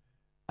now,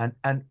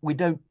 and we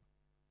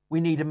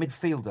need a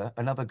midfielder,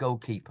 another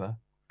goalkeeper,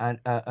 and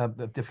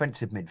a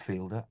defensive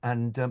midfielder,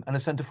 and a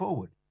centre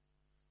forward.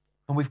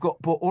 And we've bought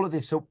all of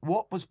this. So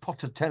what was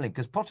Potter telling?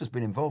 Because Potter's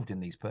been involved in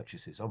these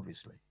purchases,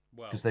 obviously,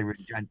 because they were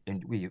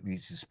we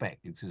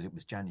suspect because it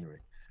was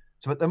January.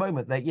 So at the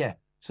moment,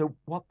 So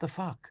what the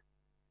fuck?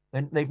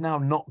 Then they've now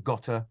not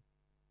got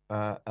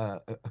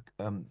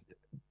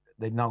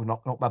they've now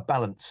not a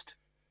balanced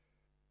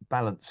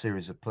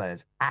series of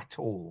players at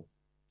all.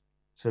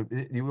 So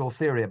your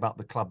theory about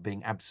the club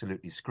being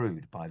absolutely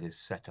screwed by this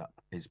setup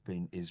is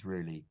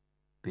really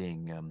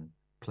being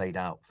played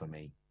out for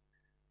me.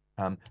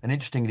 And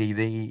interestingly,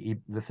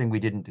 the thing we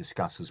didn't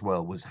discuss as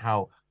well was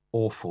how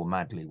awful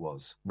Madley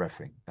was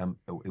refereeing.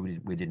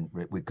 We didn't,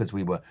 because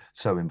we were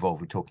so involved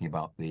with talking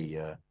about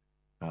the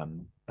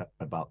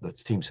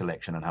team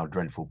selection and how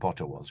dreadful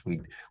Potter was.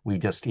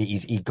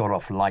 He got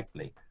off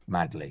lightly,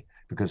 Madley,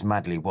 because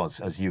Madley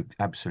was, as you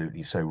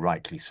absolutely so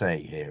rightly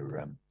say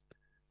here,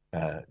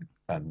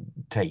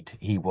 Tate,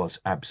 he was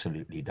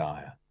absolutely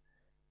dire.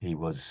 He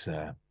was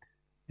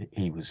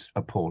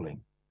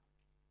appalling,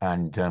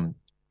 and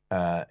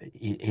there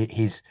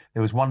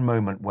was one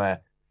moment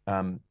where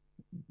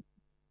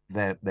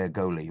their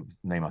goalie,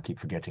 name I keep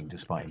forgetting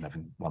despite him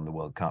having won the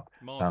World Cup,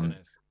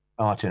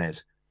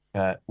 Martinez,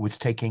 was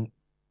taking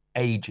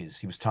ages.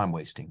 He was time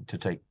wasting to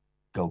take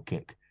goal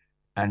kick,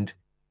 and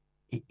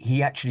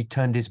he actually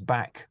turned his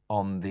back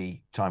on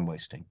the time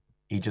wasting.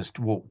 He just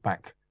walked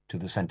back to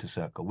the centre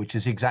circle, which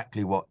is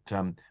exactly what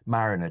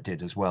Mariner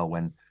did as well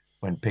when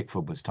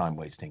Pickford was time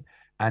wasting.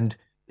 And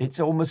it's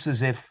almost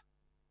as if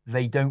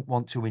they don't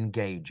want to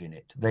engage in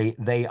it.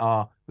 They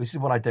are. This is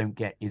what I don't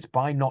get: is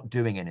by not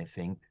doing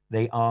anything,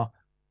 they are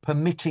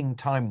permitting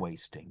time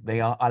wasting. They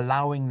are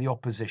allowing the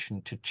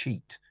opposition to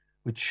cheat,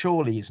 which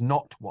surely is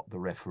not what the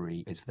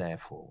referee is there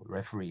for. The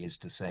referee is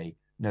to say,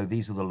 no,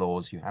 these are the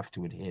laws, you have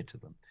to adhere to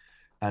them.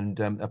 And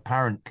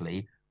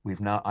apparently,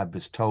 I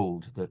was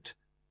told that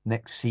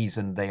next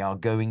season they are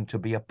going to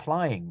be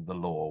applying the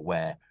law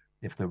where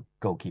if the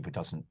goalkeeper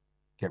doesn't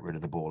get rid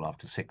of the ball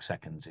after 6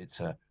 seconds, it's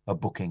a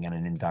booking and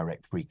an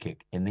indirect free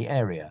kick in the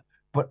area.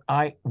 But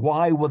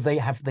why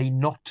have they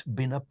not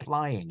been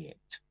applying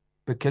it?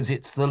 Because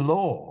it's the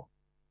law.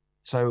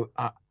 So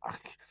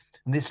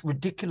this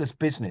ridiculous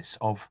business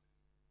of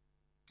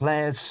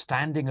players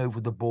standing over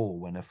the ball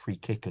when a free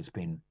kick has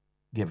been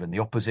given, the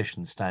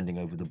opposition standing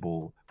over the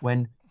ball,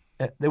 when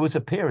there was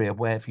a period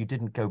where if you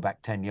didn't go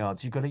back 10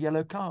 yards, you got a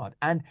yellow card.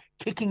 And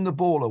kicking the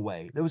ball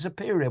away, there was a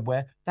period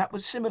where that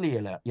was similarly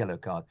yellow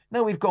card.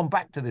 Now we've gone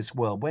back to this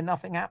world where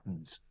nothing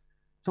happens.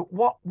 So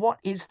what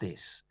is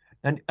this?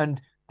 And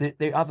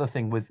the other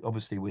thing with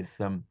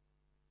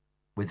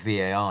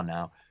VAR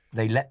now,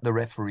 they let the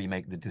referee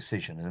make the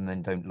decision and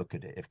then don't look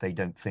at it if they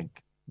don't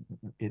think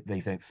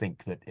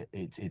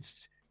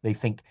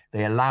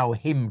they allow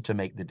him to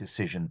make the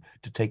decision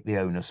to take the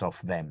onus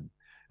off them.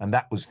 And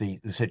that was the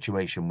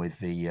situation with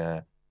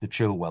the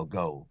Chilwell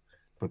goal,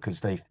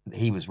 because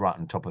he was right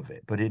on top of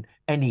it. But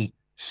any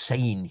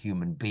sane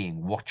human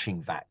being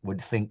watching that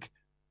would think,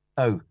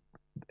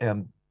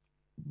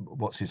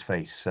 what's his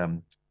face?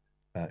 Who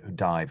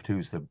dived?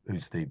 Who's the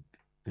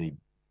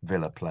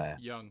Villa player?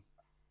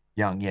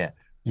 Young, yeah.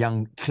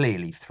 Young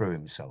clearly threw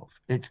himself.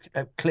 It's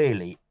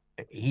clearly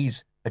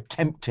he's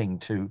attempting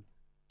to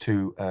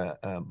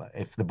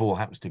if the ball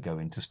happens to go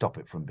in, to stop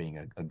it from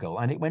being a goal,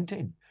 and it went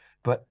in.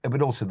 But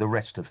also the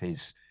rest of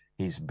his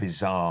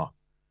bizarre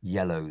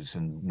yellows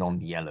and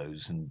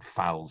non-yellows and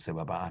fouls they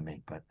were about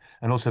me.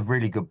 And also a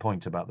really good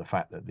point about the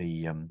fact that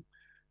the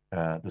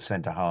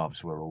centre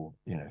halves were all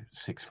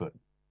 6 foot,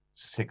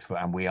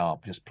 and we are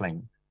just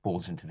playing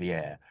balls into the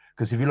air.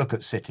 Because if you look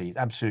at City,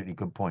 absolutely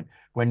good point.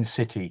 When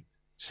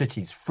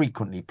Cities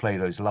frequently play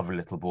those lovely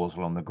little balls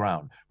along the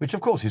ground, which of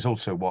course is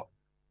also what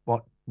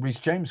Reece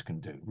James can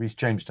do. Reece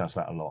James does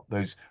that a lot.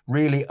 Those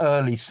really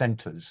early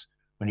centres,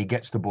 when he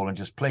gets the ball and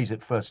just plays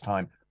it first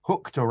time,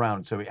 hooked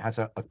around so it has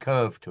a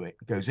curve to it,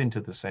 goes into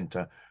the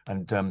centre,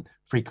 and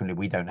frequently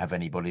we don't have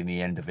anybody in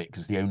the end of it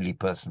because the only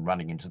person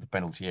running into the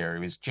penalty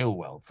area is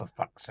Chilwell, for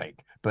fuck's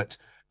sake. But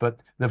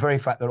the very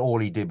fact that all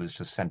he did was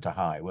just centre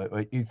high,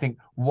 where you think,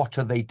 what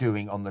are they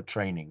doing on the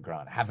training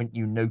ground? Haven't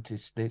you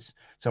noticed this?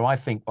 So I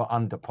think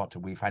under Potter,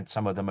 we've had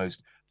some of the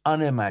most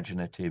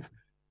unimaginative,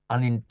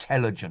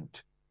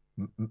 unintelligent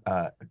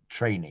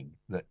training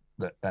that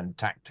and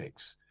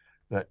tactics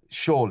that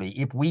surely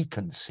if we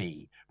can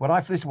see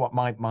this is what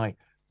my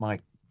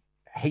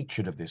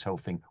hatred of this whole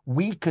thing,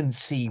 we can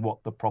see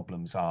what the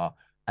problems are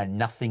and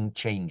nothing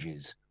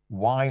changes.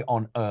 Why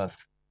on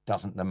earth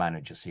doesn't the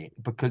manager see it?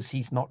 Because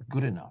he's not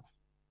good enough.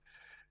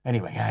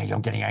 Anyway,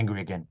 I'm getting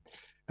angry again.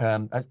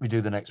 As we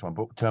do the next one,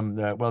 but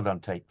well done,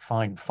 Tate.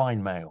 Fine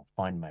mail.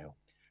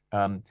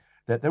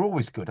 They're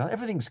always good.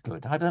 Everything's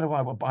good. I don't know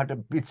why I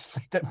don't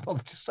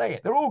bother to say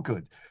it. They're all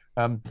good.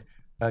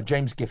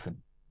 James Giffen.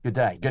 Good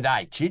day,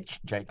 Chidge.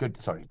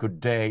 Good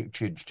day,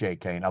 Chidge,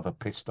 JK, and other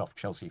pissed off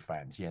Chelsea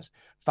fans. Yes,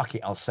 fuck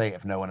it. I'll say it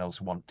if no one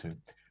else want to.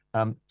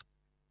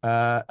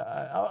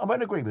 I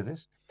won't agree with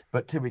this,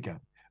 but here we go.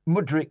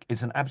 Mudryk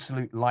is an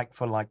absolute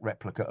like-for-like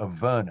replica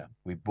of Werner.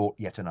 We bought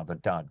yet another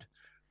dud.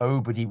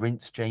 Oh, but he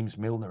rinsed James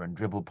Milner and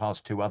dribbled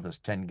past 2 others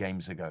 10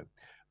 games ago.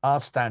 Our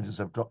standards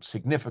have dropped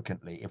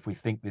significantly if we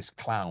think this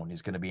clown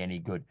is going to be any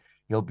good.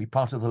 He'll be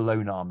part of the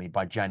loan army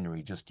by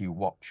January, just you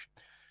watch.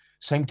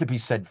 Same to be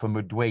said for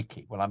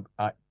Madueke. Well,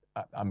 I'm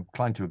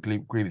inclined to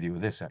agree with you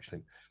with this,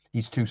 actually.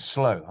 He's too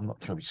slow. I'm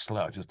not sure he's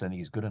slow. I just don't think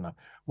he's good enough.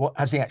 What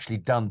has he actually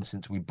done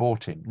since we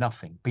bought him?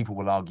 Nothing. People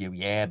will argue,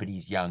 yeah, but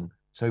he's young.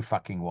 So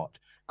fucking what?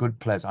 Good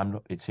players,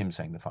 it's him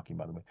saying the fucking,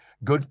 by the way.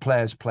 Good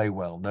players play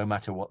well, no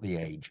matter what the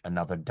age.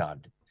 Another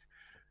dud.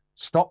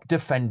 Stop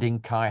defending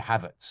Kai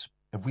Havertz.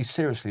 Have we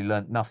seriously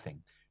learnt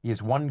nothing? He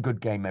has one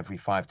good game every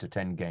 5 to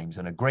 10 games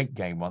and a great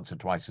game once or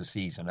twice a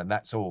season, and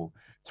that's all.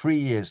 3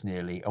 years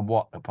nearly, and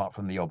what, apart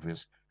from the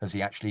obvious, has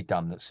he actually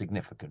done that's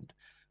significant?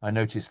 I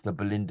noticed the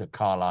Belinda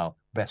Carlisle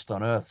Best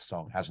on Earth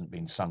song hasn't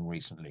been sung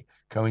recently.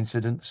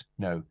 Coincidence?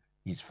 No,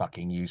 he's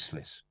fucking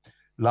useless.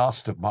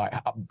 Last of my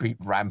upbeat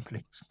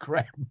ramblings,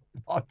 Graham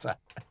Potter.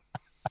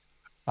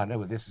 I know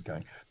where this is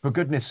going. For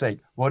goodness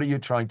sake, what are you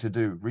trying to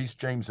do? Reece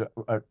James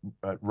at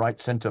right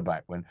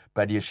centre-back when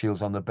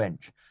Badiashiel's on the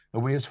bench. Are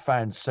we as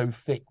fans so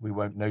thick we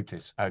won't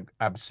notice? I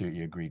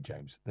absolutely agree,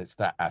 James. That's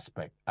that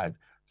aspect.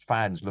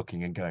 Fans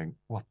looking and going,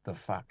 what the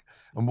fuck?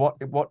 And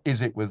what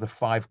is it with the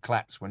 5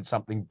 claps when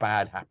something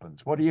bad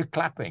happens? What are you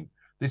clapping?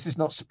 This is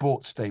not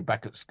sports day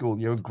back at school.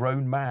 You're a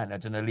grown man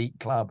at an elite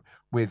club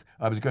with,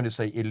 I was going to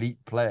say elite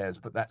players,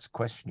 but that's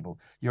questionable.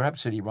 You're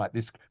absolutely right.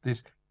 This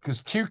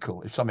because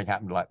Tuchel, if something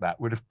happened like that,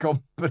 would have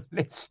gone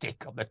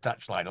ballistic on the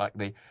touchline, like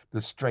the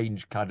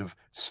strange kind of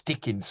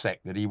stick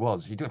insect that he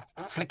was. He'd just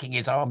flicking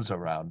his arms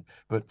around.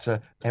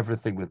 But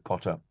everything with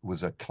Potter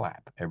was a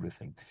clap,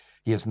 everything.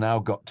 He has now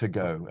got to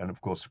go. And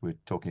of course, we're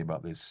talking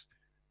about this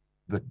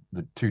the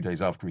 2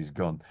 days after he's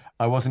gone.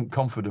 I wasn't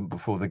confident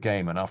before the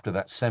game, and after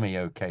that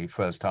semi-okay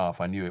first half,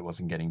 I knew it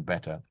wasn't getting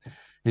better.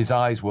 His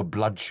eyes were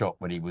bloodshot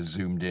when he was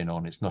zoomed in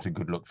on. It's not a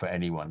good look for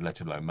anyone, let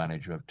alone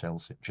manager of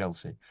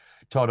Chelsea.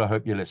 Todd, I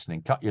hope you're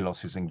listening. Cut your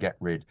losses and get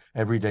rid.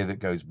 Every day that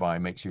goes by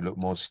makes you look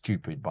more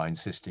stupid by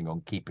insisting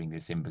on keeping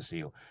this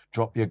imbecile.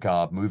 Drop your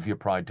guard, move your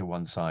pride to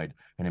one side,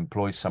 and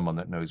employ someone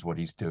that knows what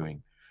he's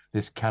doing.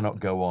 This cannot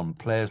go on.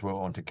 Players won't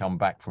want to come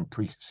back from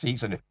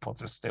pre-season if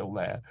Potter's still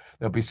there.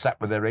 They'll be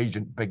sat with their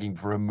agent begging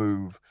for a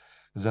move.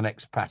 As an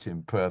expat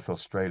in Perth,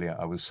 Australia,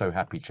 I was so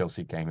happy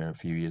Chelsea came here a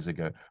few years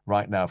ago.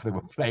 Right now, if they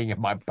were playing in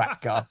my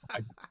back garden,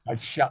 I'd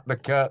shut the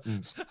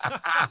curtains.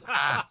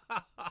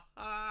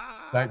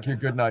 Thank you.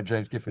 Good night,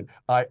 James Giffen.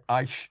 I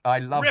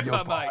love Ripper,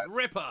 your bile. mate,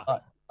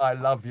 Ripper. I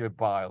love your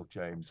bile,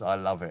 James. I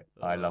love it.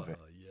 I love it.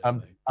 Yeah,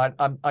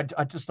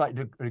 I'd just like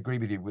to disagree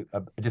with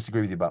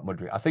you about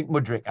Mudryk. I think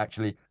Mudryk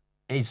actually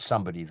is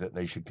somebody that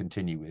they should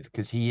continue with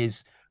because he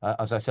is,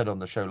 as I said on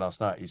the show last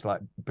night, he's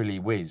like Billy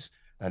Whiz.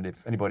 And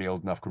if anybody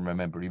old enough can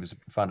remember, I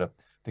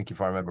think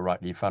if I remember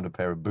rightly, he found a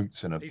pair of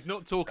boots and a... He's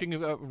not talking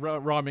about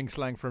rhyming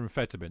slang for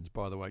amphetamines,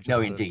 by the way.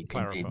 No, indeed.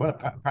 Well,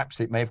 perhaps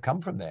it may have come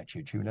from there,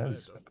 Chidge. Who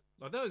knows?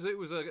 I know it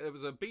was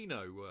a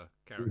Beano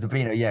character. The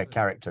Beano,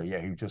 character,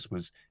 who just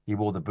he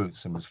wore the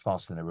boots and was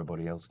faster than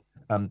everybody else.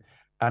 And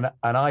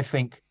I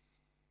think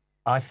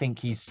I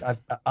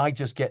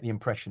just get the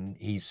impression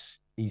he's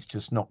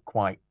just not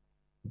quite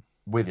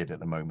with it at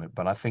the moment,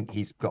 but I think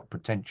he's got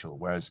potential.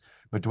 Whereas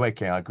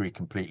Madueke, I agree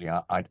completely.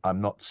 I'm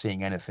not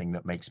seeing anything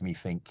that makes me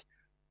think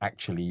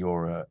actually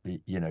you're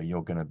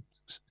going to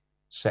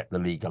set the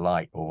league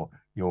alight or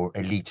you're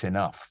elite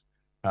enough.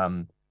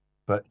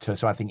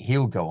 So I think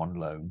he'll go on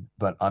loan,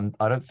 but I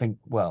don't think.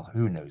 Well,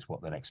 who knows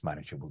what the next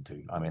manager will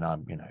do? I mean,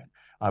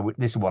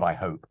 this is what I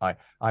hope.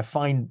 I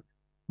find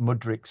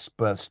Mudryk's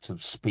bursts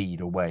of speed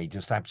away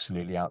just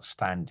absolutely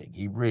outstanding.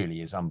 He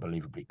really is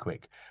unbelievably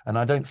quick, and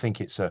I don't think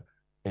it's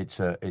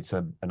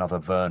another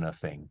Werner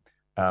thing.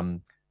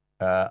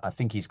 I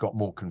think he's got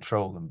more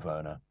control than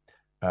Werner.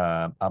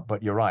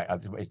 But you're right.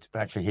 It's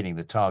actually hitting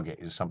the target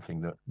is something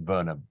that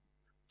Werner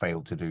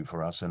failed to do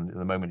for us, and at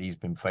the moment he's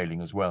been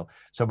failing as well.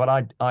 So, but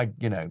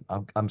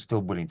I'm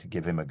still willing to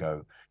give him a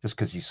go just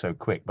because he's so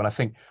quick. But I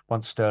think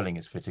once Sterling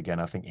is fit again,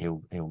 I think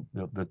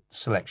the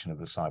selection of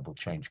the side will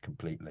change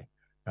completely.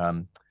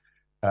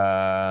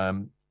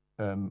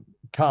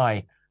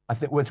 Kai. I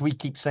think, as we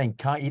keep saying,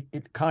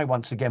 Kai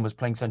once again was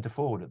playing centre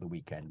forward at the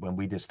weekend when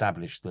we'd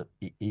established that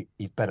he's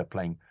better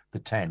playing the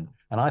 10.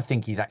 And I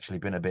think he's actually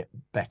been a bit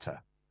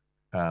better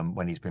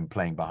when he's been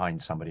playing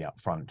behind somebody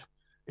up front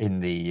in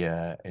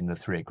the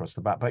 3 across the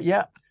back. But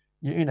yeah,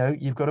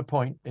 you've got a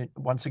point.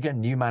 Once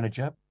again, new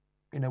manager.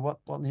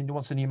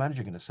 What's the new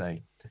manager going to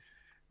say?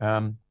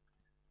 And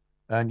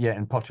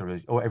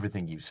Potter, or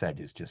everything you said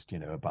is just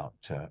about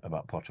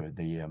Potter.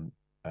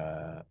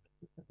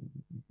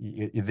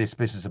 This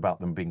business about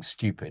them being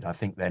stupid. I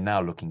think they're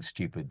now looking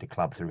stupid, the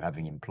club, through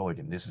having employed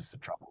him. This is the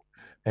trouble.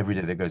 Every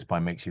day that goes by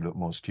makes you look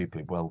more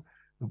stupid. Well,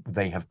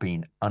 they have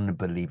been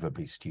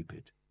unbelievably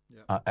stupid.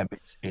 Yeah.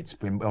 It's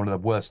been one of the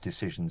worst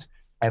decisions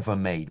ever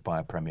made by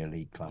a Premier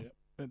League club. Yeah.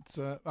 It's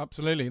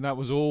absolutely, and that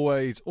was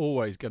always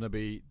going to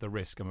be the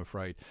risk, I'm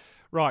afraid.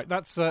 Right,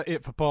 that's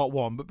it for part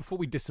 1. But before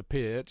we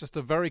disappear, just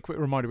a very quick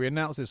reminder. We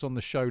announced this on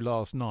the show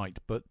last night,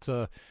 but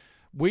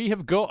we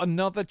have got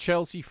another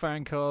Chelsea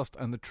FanCast,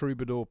 and the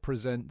Troubadour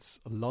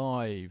presents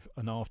live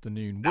an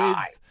afternoon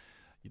with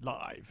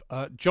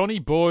Johnny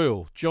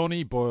Boyle.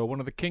 Johnny Boyle,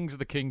 one of the kings of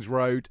the King's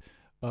Road,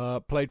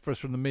 played for us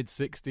from the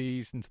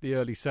mid-'60s into the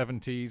early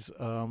 70s.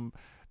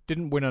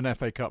 Didn't win an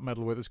FA Cup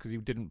medal with us because he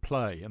didn't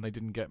play, and they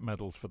didn't get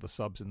medals for the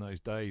subs in those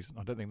days.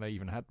 I don't think they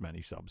even had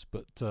many subs,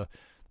 but they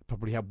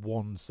probably had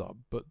one sub.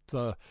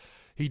 But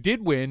he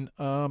did win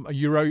a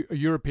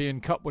European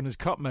Cup Winners'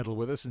 Cup medal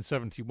with us in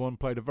 '71.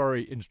 Played a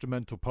very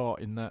instrumental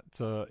part in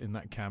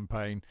that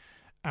campaign.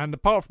 And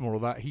apart from all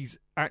of that, he's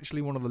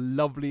actually one of the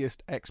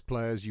loveliest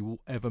ex-players you will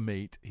ever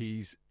meet.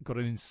 He's got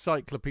an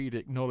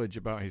encyclopedic knowledge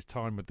about his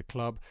time with the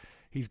club.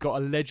 He's got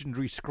a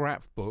legendary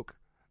scrapbook,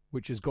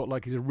 which has got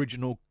like his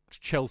original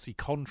Chelsea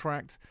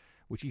contract,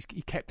 which he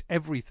kept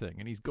everything,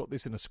 and he's got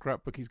this in a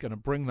scrapbook. He's going to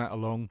bring that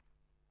along,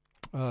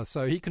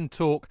 so he can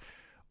talk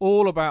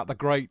all about the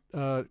great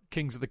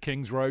Kings of the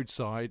King's Road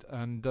side,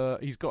 and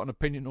he's got an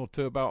opinion or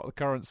two about the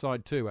current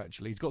side too.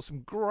 Actually, he's got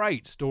some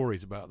great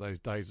stories about those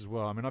days as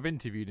well. I mean, I've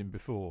interviewed him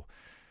before,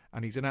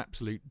 and he's an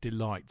absolute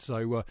delight.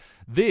 So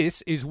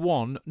this is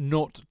one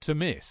not to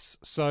miss.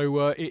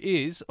 So it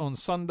is on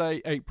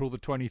Sunday, April the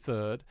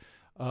 23rd.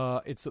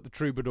 It's at the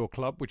Troubadour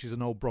Club, which is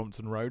in Old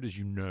Brompton Road, as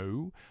you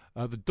know.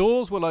 The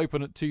doors will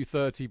open at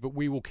 2:30, but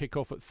we will kick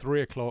off at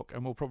 3 o'clock,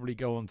 and we'll probably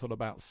go on till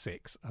about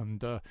 6.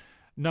 And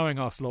knowing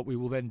our slot, we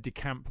will then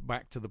decamp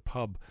back to the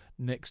pub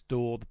next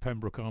door, the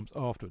Pembroke Arms,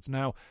 afterwards.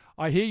 Now,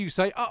 I hear you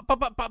say,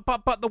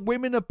 but the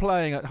women are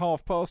playing at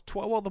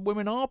 12:30. Well, the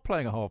women are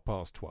playing at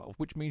 12:30,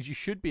 which means you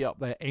should be up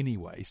there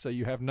anyway, so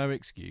you have no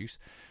excuse.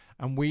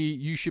 And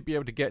you should be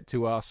able to get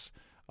to us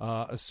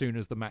as soon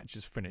as the match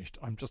is finished.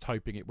 I'm just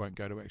hoping it won't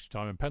go to extra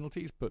time and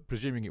penalties, but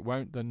presuming it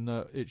won't, then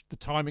the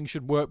timing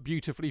should work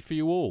beautifully for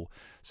you all.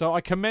 So I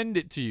commend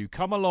it to you.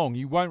 Come along.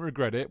 You won't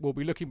regret it. We'll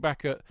be looking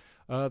back at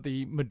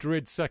the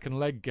Madrid second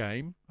leg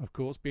game, of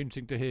course. Be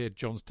interesting to hear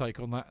John's take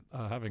on that,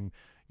 having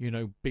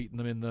beaten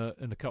them in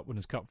the Cup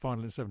Winners' Cup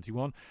final in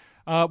 '71.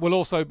 We'll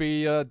also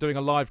be doing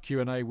a live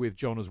Q&A with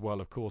John as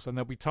well, of course, and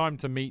there'll be time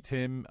to meet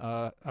him,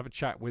 have a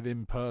chat with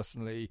him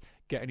personally,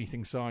 get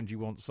anything signed you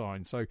want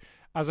signed. So,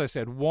 as I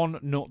said, one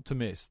not to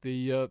miss.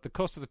 The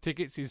cost of the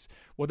tickets is,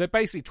 well, they're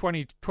basically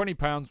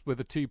 £20 with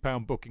a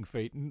 £2 booking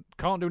fee.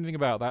 Can't do anything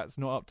about that. It's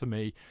not up to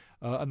me.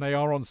 And they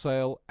are on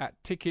sale at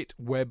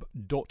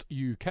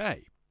ticketweb.uk.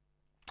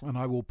 And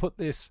I will put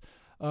this...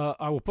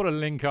 I will put a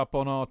link up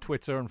on our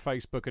Twitter and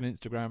Facebook and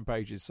Instagram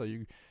pages so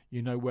you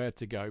know where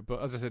to go.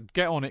 But as I said,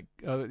 get on it.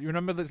 You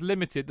remember that's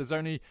limited.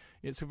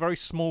 It's a very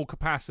small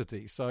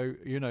capacity, so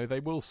they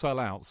will sell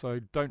out. So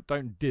don't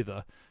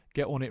dither.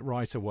 Get on it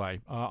right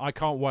away. I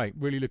can't wait.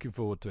 Really looking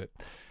forward to it.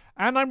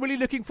 And I'm really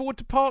looking forward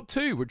to part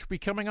 2, which will be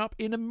coming up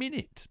in a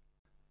minute.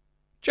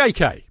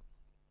 JK.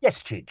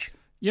 Yes, Chidge.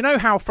 You know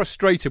how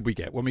frustrated we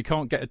get when we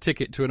can't get a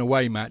ticket to an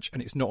away match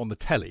and it's not on the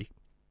telly?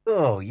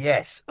 Oh,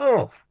 yes.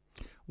 Oh.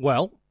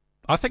 Well,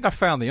 I think I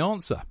found the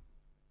answer.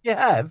 You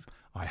have?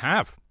 I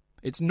have.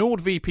 It's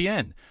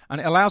NordVPN, and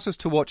it allows us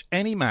to watch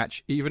any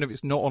match, even if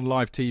it's not on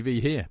live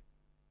TV here.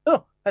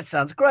 Oh, that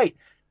sounds great.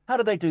 How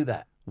do they do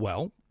that?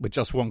 Well, with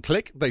just one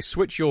click, they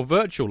switch your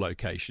virtual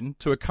location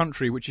to a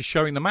country which is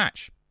showing the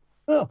match.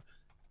 Oh,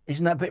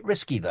 isn't that a bit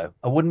risky, though?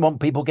 I wouldn't want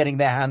people getting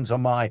their hands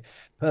on my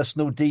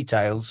personal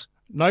details.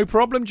 No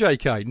problem,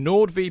 JK.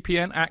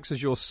 NordVPN acts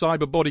as your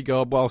cyber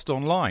bodyguard whilst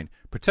online,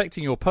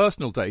 protecting your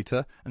personal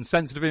data and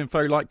sensitive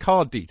info like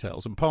card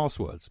details and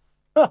passwords.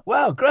 Oh,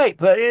 wow, great.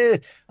 But I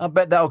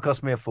bet that'll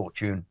cost me a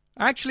fortune.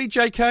 Actually,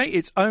 JK,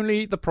 it's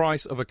only the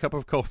price of a cup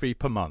of coffee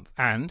per month,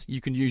 and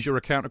you can use your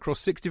account across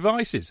 6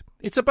 devices.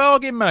 It's a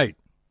bargain, mate.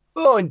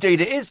 Oh,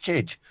 indeed it is,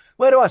 Chidge.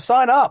 Where do I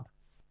sign up?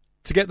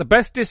 To get the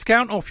best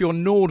discount off your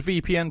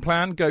NordVPN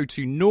plan, go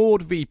to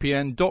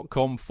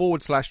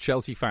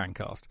nordvpn.com/Chelsea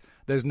FanCast.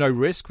 There's no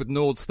risk with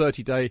Nord's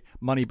 30-day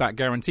money-back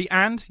guarantee,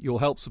 and you'll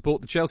help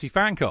support the Chelsea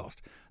FanCast.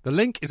 The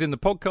link is in the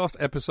podcast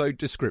episode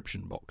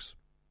description box.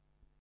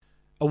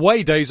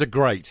 Away days are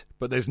great,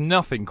 but there's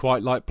nothing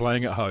quite like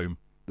playing at home.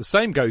 The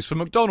same goes for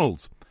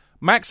McDonald's.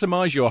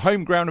 Maximise your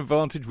home ground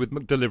advantage with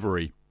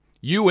McDelivery.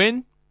 You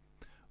in?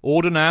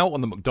 Order now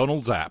on the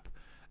McDonald's app.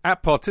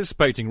 At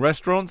participating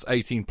restaurants,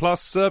 18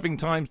 plus, serving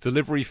times,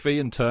 delivery fee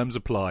and terms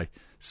apply.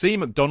 See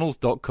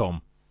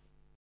mcdonalds.com.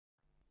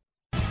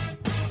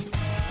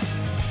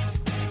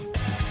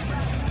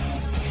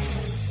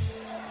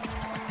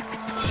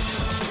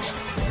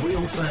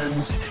 Real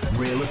fans,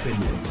 real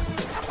opinions.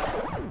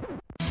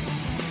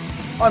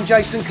 I'm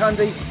Jason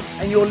Cundy,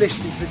 and you're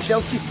listening to the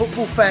Chelsea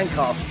Football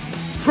Fancast.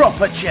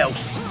 Proper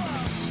Chelsea.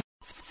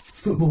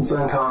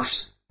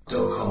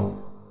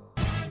 Footballfancast.com.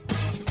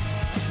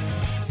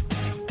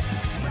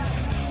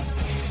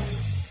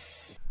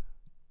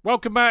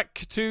 Welcome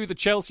back to the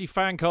Chelsea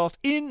Fancast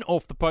in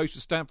Off the Post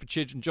with Stamford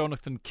Chidge and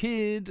Jonathan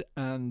Kidd.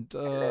 And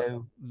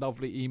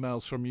lovely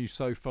emails from you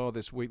so far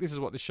this week. This is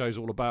what this show's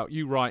all about.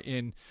 You write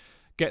in,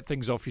 get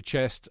things off your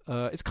chest.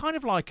 It's kind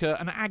of like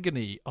an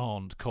agony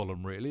aunt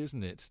column, really,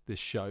 isn't it, this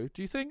show?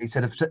 Do you think?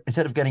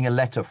 Instead of getting a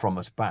letter from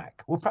us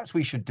back. Well, perhaps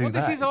we should do that.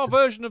 This is our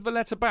version of the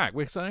letter back.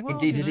 We're saying, well,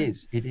 Indeed,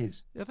 it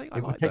is. I think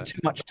it would take too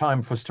much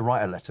time for us to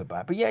write a letter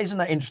back. But yeah, isn't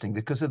that interesting?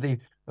 Because of the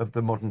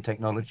modern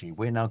technology,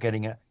 we're now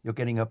getting a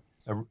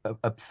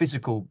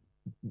physical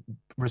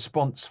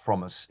response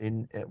from us,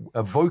 in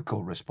a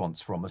vocal response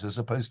from us, as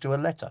opposed to a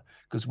letter,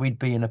 because we'd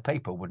be in a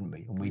paper, wouldn't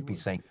we? And we'd be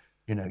saying,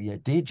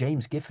 dear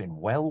James Giffen,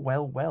 well.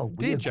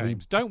 Dear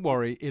James, don't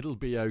worry, it'll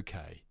be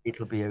okay.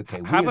 It'll be okay.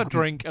 Have a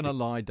drink and a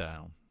lie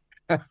down.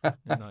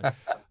 I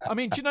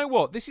mean, do you know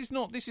what? This is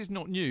not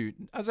new.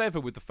 As ever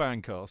with the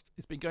Fancast,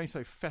 it's been going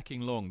so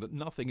fecking long that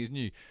nothing is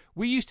new.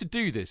 We used to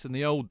do this in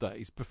the old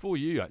days, before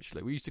you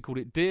actually. We used to call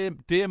it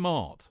Dear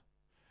Mart.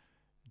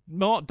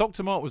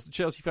 Dr. Mart was the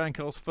Chelsea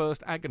Fancast's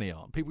first agony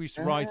aunt. People used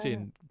to write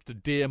in to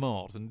Dear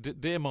Mart,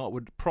 and Dear Mart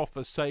would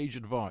proffer sage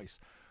advice,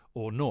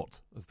 or not,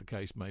 as the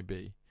case may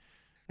be.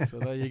 So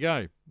there you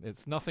go.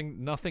 It's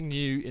nothing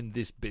new in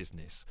this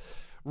business.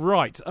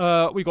 Right,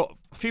 we've got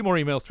a few more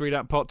emails to read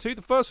out in part two.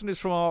 The first one is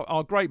from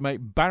our great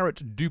mate,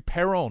 Barrett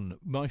Duperron,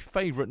 my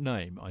favourite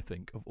name, I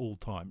think, of all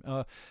time.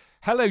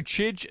 Hello,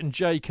 Chidge and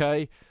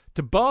JK.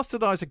 To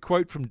bastardise a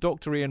quote from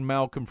Dr. Ian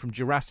Malcolm from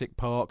Jurassic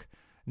Park,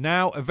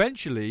 now,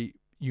 eventually,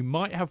 you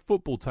might have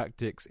football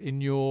tactics in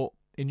your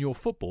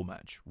football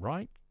match,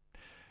 right?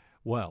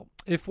 Well,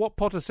 if what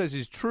Potter says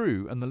is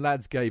true and the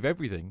lads gave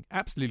everything,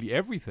 absolutely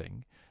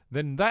everything,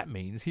 then that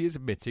means he is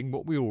admitting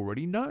what we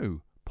already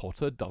know.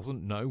 Potter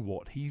doesn't know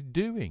what he's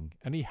doing,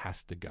 and he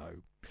has to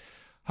go.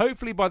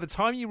 Hopefully, by the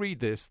time you read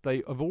this,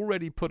 they have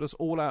already put us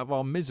all out of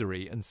our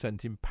misery and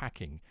sent him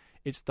packing.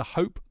 It's the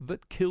hope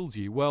that kills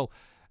you. Well,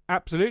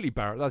 absolutely,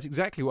 Barrett. That's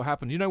exactly what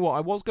happened. You know what?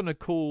 I was going to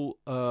call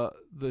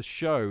the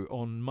show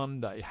on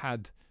Monday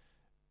had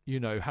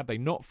they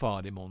not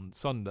fired him on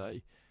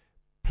Sunday.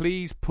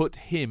 Please put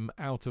him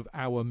out of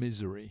our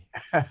misery.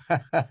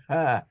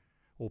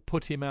 Or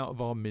put him out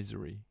of our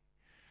misery.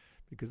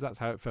 Because that's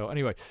how it felt.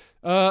 Anyway,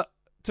 to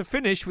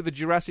finish with a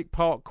Jurassic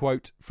Park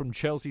quote from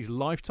Chelsea's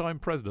lifetime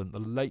president, the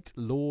late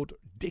Lord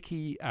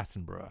Dickie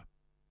Attenborough.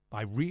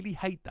 I really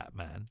hate that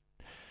man.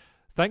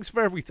 Thanks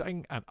for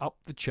everything, and up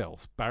the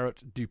Chelsea,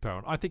 Barrett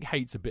Duperron. I think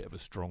hate's a bit of a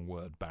strong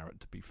word, Barrett,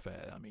 to be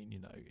fair. I mean,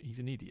 he's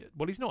an idiot.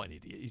 Well, he's not an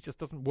idiot. He just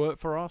doesn't work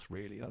for us,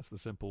 really. That's the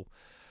simple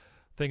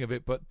thing of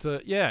it. But,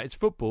 yeah, it's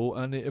football,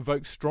 and it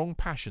evokes strong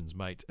passions,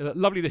 mate.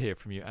 Lovely to hear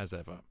from you, as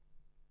ever.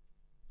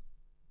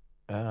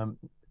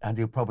 And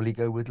he'll probably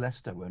go with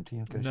Leicester, won't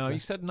he? No, he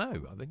said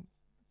no, I think.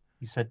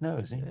 He said no,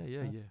 has he?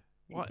 Yeah.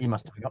 What? He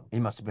must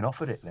have been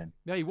offered it then.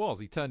 Yeah, he was.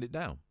 He turned it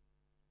down.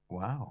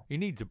 Wow. He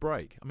needs a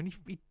break. I mean,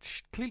 he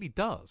clearly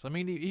does. I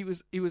mean, he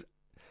was.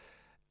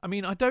 I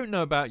mean, I don't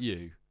know about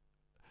you.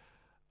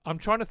 I'm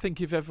trying to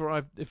think if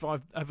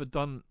I've ever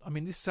done. I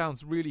mean, this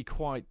sounds really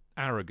quite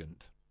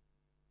arrogant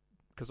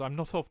because I'm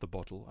not off the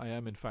bottle. I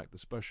am, in fact, the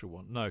special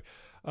one. No,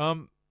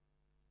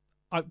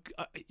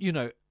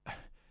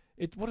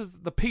 what is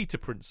the Peter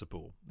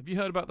Principle? Have you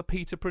heard about the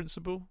Peter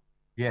Principle?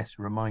 Yes,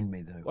 remind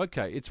me though.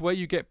 Okay, it's where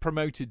you get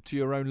promoted to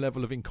your own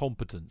level of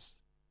incompetence.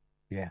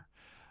 Yeah.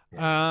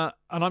 And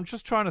I'm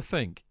just trying to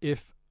think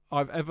if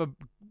I've ever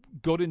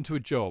got into a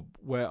job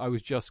where I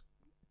was just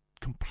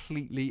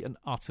completely and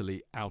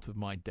utterly out of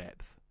my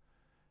depth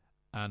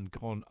and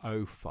gone,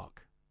 oh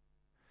fuck.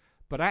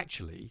 But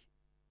actually,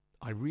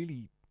 I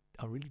really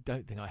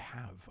don't think I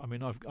have. I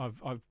mean,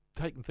 I've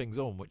taken things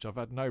on which I've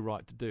had no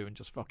right to do and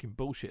just fucking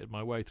bullshitted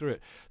my way through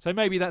it. So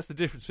maybe that's the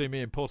difference between me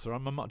and Potter.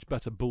 I'm a much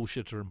better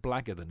bullshitter and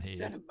blagger than he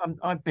is.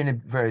 I've been in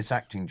various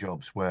acting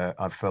jobs where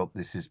I've felt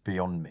this is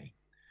beyond me.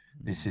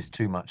 This is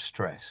too much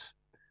stress.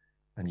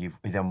 And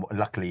then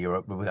luckily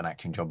you're with an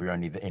acting job, you're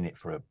only in it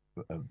for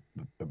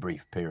a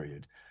brief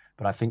period.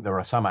 But I think there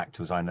are some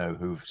actors I know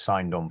who've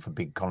signed on for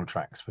big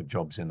contracts for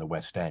jobs in the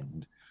West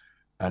End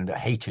and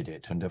hated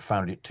it and have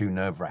found it too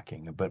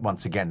nerve-wracking. But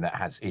once again,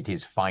 it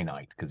is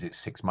finite because it's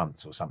 6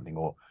 months or something,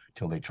 or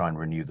till they try and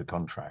renew the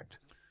contract.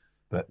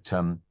 But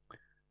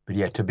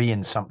yeah, to be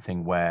in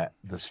something where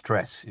the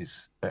stress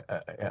is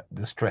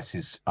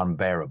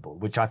unbearable,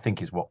 which I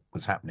think is what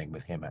was happening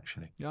with him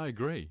actually. Yeah, I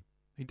agree.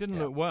 He didn't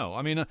look well.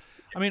 I mean,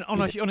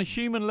 on a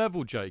human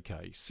level,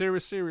 JK,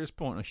 serious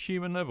point. On a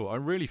human level, I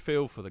really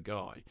feel for the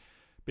guy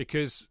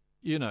because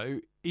you know,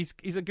 he's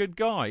a good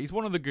guy. He's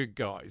one of the good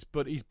guys,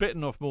 but he's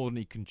bitten off more than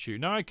he can chew.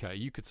 Now, okay,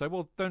 you could say,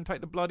 well, don't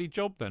take the bloody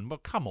job then. Well,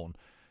 come on.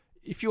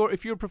 If you're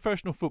a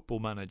professional football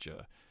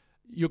manager,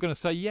 you're going to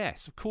say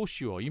yes. Of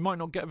course you are. You might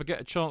not ever get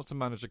a chance to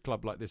manage a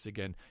club like this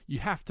again. You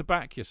have to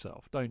back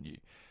yourself, don't you?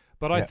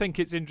 But I think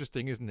it's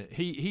interesting, isn't it?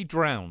 He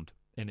drowned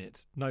in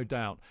it, no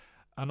doubt.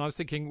 And I was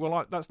thinking,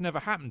 well, that's never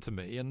happened to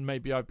me, and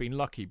maybe I've been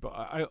lucky.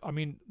 But I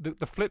mean,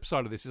 the flip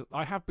side of this is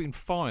I have been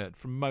fired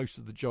from most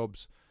of the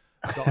jobs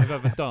that I've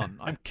ever done.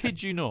 I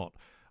kid you not.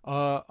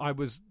 I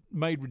was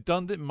made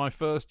redundant in my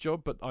first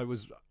job, but I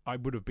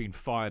would have been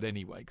fired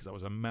anyway because I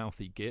was a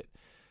mouthy git.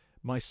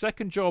 My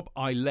second job,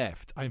 I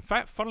left. In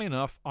fact, funnily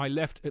enough, I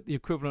left at the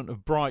equivalent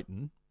of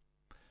Brighton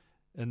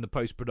in the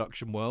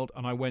post-production world,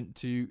 and I went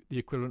to the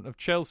equivalent of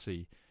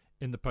Chelsea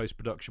in the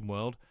post-production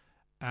world,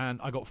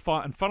 and I got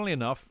fired. And funnily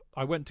enough,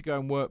 I went to go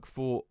and work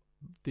for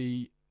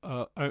the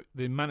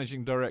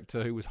managing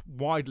director, who was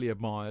widely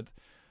admired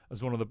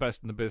as one of the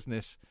best in the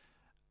business,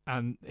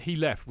 and he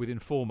left within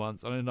 4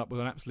 months. I ended up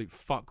with an absolute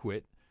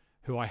fuckwit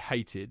who I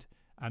hated,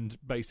 and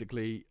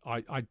basically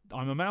I'm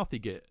a mouthy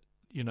git,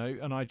 you know,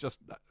 and I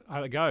just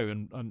had to go,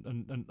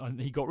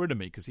 and he got rid of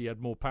me because he had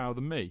more power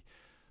than me.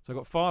 So I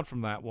got fired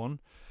from that one.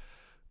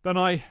 Then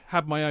I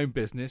had my own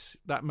business.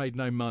 That made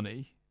no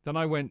money. Then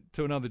I went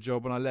to another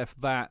job and I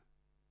left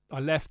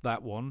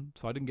that one,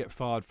 so I didn't get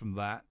fired from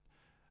that.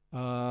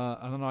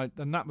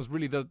 And that was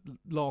really the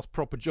last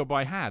proper job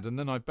I had. And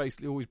then I've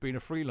basically always been a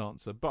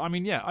freelancer. But I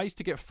mean, yeah, I used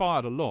to get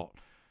fired a lot.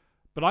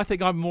 But I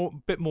think I'm a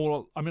bit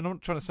more. I mean, I'm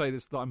not trying to say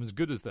this that I'm as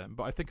good as them,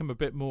 but I think I'm a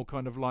bit more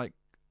kind of like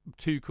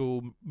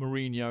Tuchel,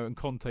 Mourinho, and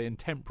Conte in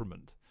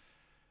temperament.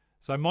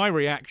 So my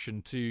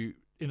reaction to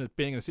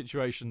being in a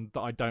situation that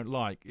I don't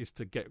like is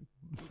to get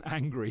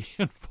angry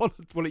and follow.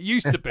 Well, it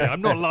used to be.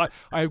 I'm not like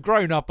I've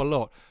grown up a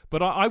lot,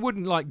 but I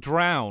wouldn't like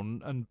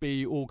drown and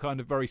be all kind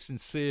of very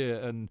sincere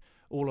and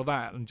all of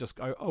that and just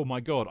go, oh my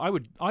God. I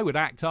would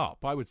act up.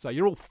 I would say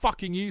you're all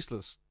fucking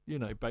useless. You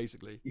know,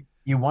 basically.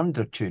 You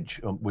wonder, Chidge,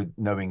 with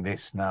knowing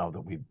this now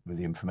that with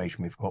the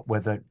information we've got,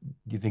 whether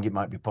you think it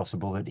might be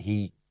possible that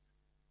he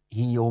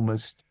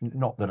almost,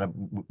 not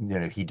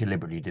that he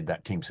deliberately did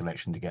that team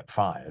selection to get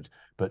fired,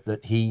 but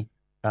that he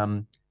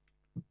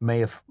may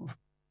have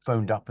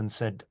phoned up and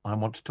said, I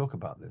want to talk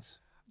about this.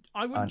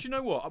 I wouldn't. You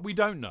know what? We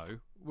don't know.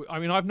 I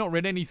mean, I've not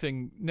read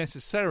anything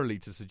necessarily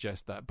to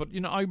suggest that, but you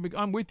know,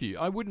 I'm with you.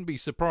 I wouldn't be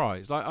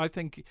surprised. I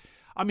think,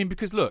 I mean,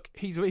 because look,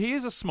 he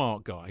is a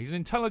smart guy. He's an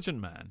intelligent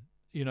man.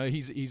 You know,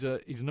 he's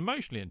an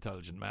emotionally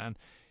intelligent man.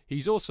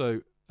 He's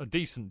also a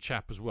decent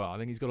chap as well. I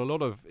think he's got a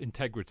lot of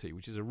integrity,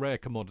 which is a rare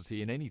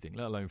commodity in anything,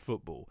 let alone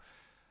football.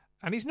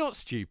 And he's not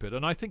stupid.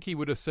 And I think he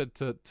would have said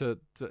to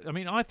I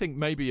mean, I think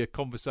maybe a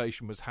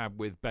conversation was had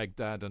with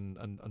Begdad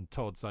and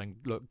Todd saying,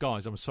 look,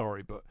 guys, I'm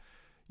sorry, but,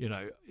 you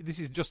know, this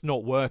is just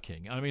not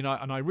working. I mean,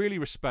 I really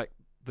respect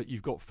that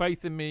you've got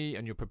faith in me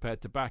and you're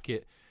prepared to back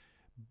it.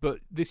 But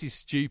this is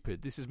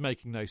stupid. This is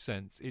making no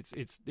sense.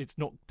 It's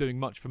not doing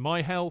much for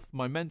my health,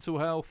 my mental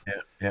health.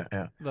 Yeah.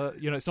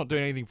 You know, it's not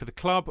doing anything for the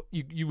club.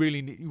 You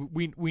really need,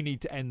 we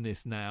need to end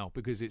this now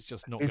because it's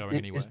just not going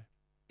anywhere.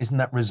 Isn't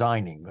that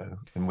resigning though?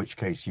 In which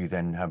case you're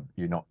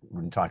not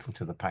entitled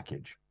to the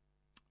package.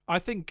 I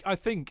think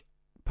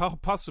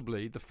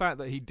possibly the fact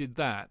that he did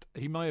that,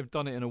 he may have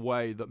done it in a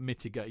way that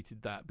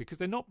mitigated that because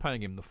they're not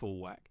paying him the full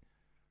whack.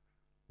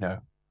 No.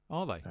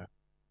 Are they?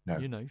 No.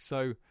 You know,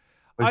 so.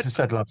 As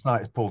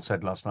Paul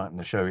said last night in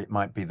the show, it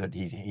might be that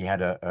he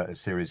had a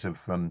series of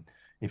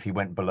if he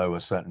went below a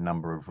certain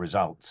number of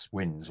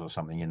wins or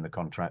something in the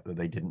contract, that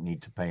they didn't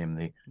need to pay him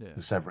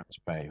the severance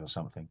pay or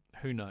something.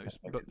 Who knows?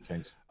 But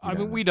I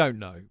mean, we don't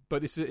know.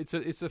 But it's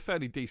a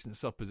fairly decent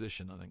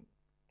supposition, I think.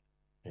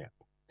 Yeah.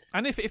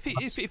 And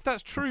if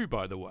that's true,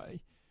 by the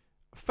way,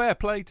 fair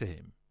play to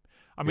him.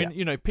 I mean,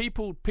 you know,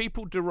 people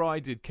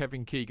derided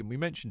Kevin Keegan. We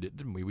mentioned it,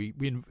 didn't we?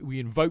 We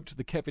invoked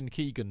the Kevin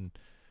Keegan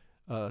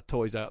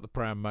toys out the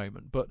pram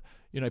moment. But,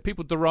 you know,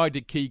 people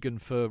derided Keegan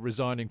for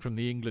resigning from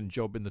the England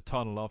job in the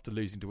tunnel after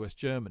losing to West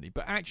Germany.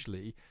 But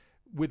actually,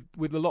 with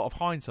a lot of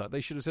hindsight,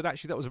 they should have said,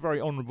 actually, that was a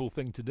very honourable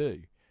thing to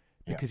do.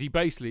 Because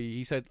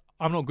he said,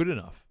 I'm not good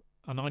enough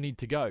and I need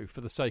to go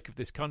for the sake of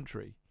this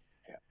country.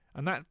 Yeah.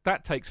 And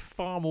that takes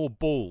far more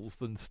balls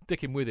than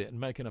sticking with it and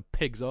making a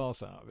pig's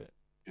arse out of it.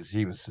 Because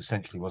he was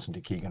essentially, wasn't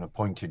he, Keegan,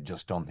 appointed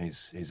just on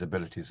his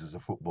abilities as a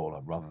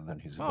footballer rather than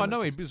his abilities. Oh,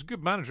 no, he was a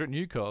good manager at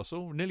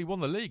Newcastle. Nearly won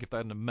the league if they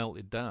hadn't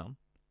melted down.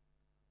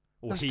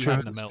 Or he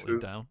hadn't melted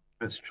down.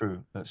 That's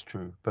true.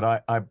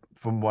 But I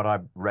from what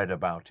I've read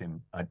about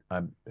him,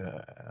 I'm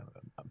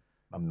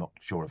not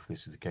sure if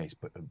this is the case,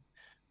 but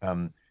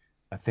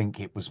I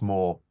think it was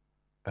more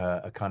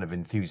a kind of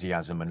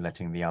enthusiasm and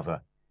letting the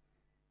other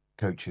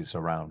coaches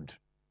around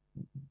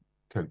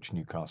coach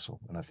Newcastle.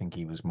 And I think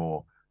he was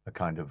more a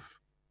kind of,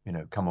 you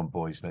know, come on,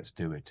 boys, let's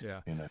do it. Yeah.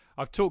 You know,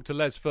 I've talked to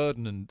Les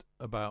Ferdinand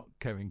about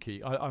Kevin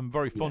Key. I'm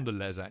very fond of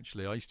Les,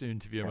 actually. I used to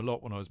interview him a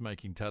lot when I was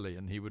making telly,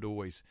 and he would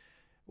always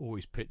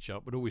pitch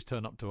up, would always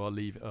turn up to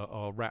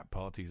our rap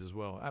parties as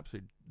well.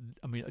 Absolutely,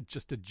 I mean,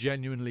 just a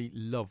genuinely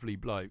lovely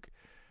bloke.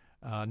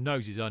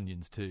 knows his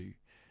onions too,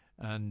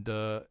 and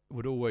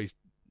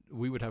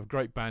we would have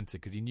great banter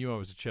because he knew I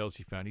was a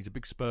Chelsea fan. He's a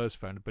big Spurs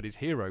fan, but his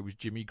hero was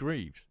Jimmy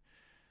Greaves.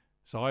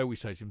 So I always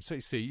say to him,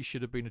 "See, you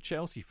should have been a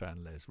Chelsea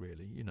fan, Les.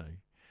 Really, you know."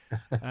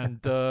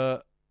 And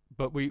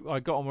but I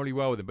got on really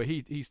well with him. But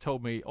he's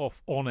told me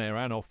on air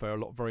and off air a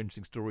lot of very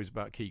interesting stories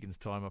about Keegan's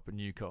time up at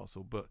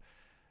Newcastle. But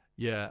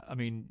yeah, I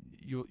mean,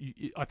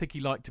 I think he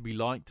liked to be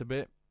liked a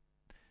bit.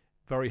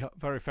 Found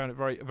it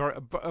very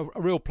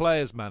a real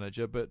players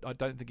manager, but I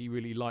don't think he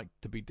really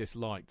liked to be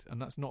disliked,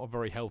 and that's not a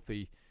very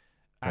healthy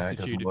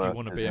attitude if you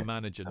want to be a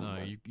manager. No,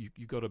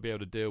 you got to be able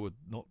to deal with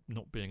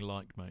not being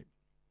liked, mate.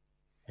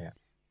 Yeah.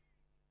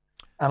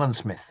 Alan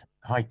Smith,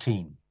 hi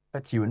team.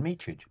 That's you and me,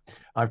 Chidge.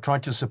 I've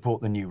tried to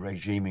support the new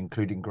regime,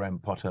 including Graham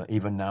Potter.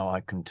 Even now,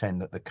 I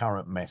contend that the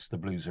current mess the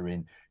Blues are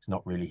in is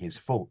not really his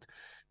fault.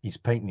 He's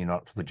patently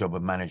not up to the job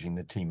of managing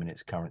the team in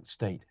its current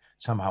state.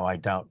 Somehow I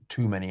doubt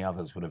too many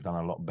others would have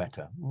done a lot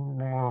better.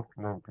 Not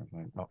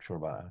sure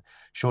about that.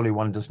 Surely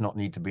one does not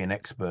need to be an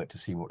expert to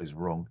see what is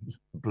wrong.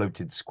 A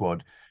bloated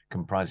squad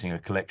comprising a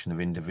collection of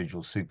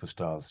individual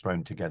superstars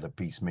thrown together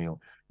piecemeal,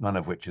 none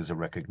of which is a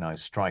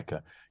recognised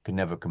striker, can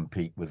never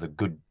compete with a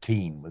good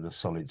team with a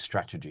solid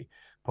strategy.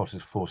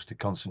 Potter's forced to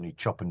constantly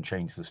chop and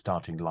change the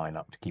starting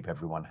lineup to keep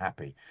everyone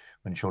happy,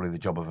 when surely the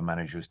job of a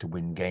manager is to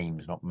win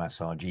games, not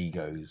massage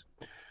egos.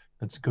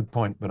 That's a good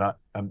point, but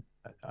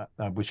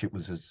I wish it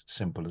was as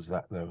simple as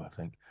that, though, I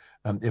think.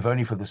 If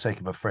only for the sake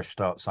of a fresh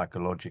start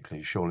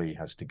psychologically, surely he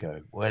has to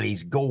go. Well,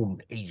 he's gone,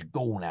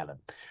 Alan.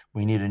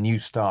 We need a new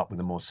start with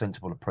a more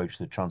sensible approach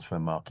to the transfer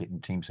market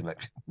and team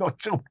selection.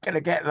 Not sure we're going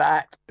to get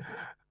that.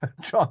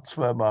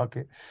 Transfer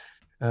market.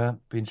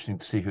 Be interesting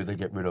to see who they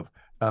get rid of.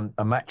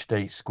 A match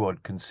day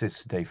squad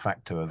consists de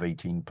facto of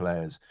 18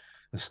 players.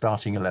 The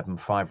starting 11,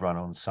 5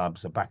 run-on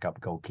subs, a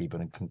backup goalkeeper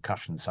and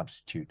concussion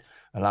substitute,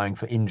 allowing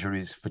for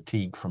injuries,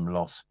 fatigue from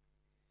loss,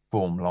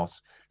 form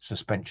loss,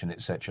 suspension,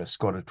 etc.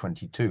 Squad of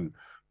 22,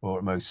 or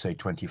at most say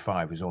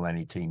 25, is all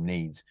any team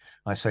needs.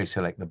 I say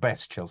select the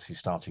best Chelsea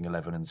starting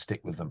 11 and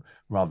stick with them,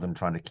 rather than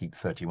trying to keep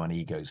 31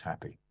 egos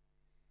happy.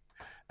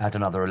 Add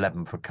another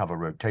 11 for cover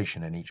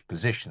rotation in each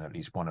position, at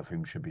least one of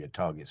whom should be a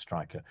target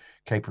striker,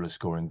 capable of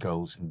scoring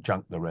goals, and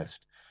junk the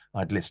rest.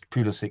 I'd list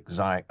Pulisic,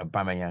 Ziyech,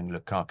 Aubameyang,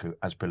 Lukaku,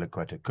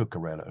 Azpilicueta,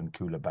 Cucurella and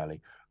Koulibaly,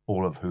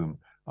 all of whom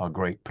are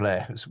great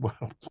players.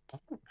 Well,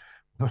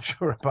 not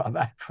sure about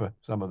that for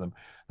some of them.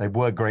 They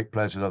were great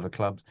players with other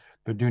clubs,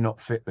 but do not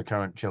fit the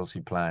current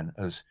Chelsea plan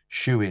as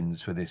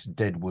shoe-ins for this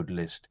deadwood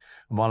list.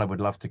 And while I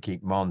would love to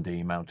keep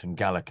Mendy, Mount and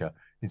Gallagher,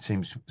 it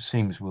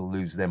seems we'll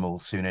lose them all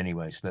soon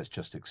anyway, so let's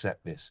just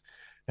accept this.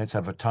 Let's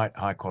have a tight,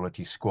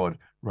 high-quality squad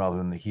rather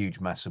than the huge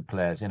mass of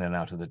players in and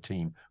out of the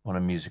team on a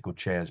musical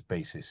chairs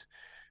basis.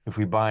 If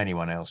we buy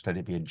anyone else, let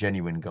it be a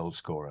genuine goal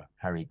scorer.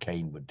 Harry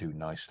Kane would do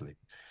nicely.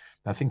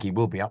 I think he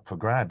will be up for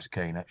grabs,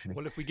 Kane, actually.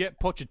 Well, if we get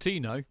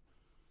Pochettino...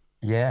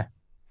 Yeah,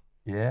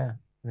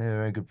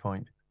 very good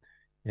point.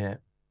 Yeah.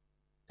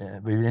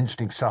 It'd be an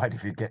interesting side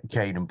if you get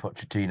Kane and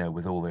Pochettino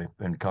with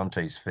and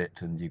Conte's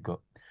fit, and you've got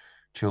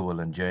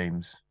Chilwell and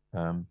James.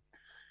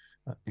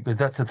 Because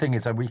that's the thing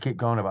is that we keep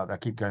going about that. I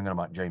keep going on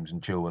about James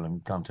and Chilwell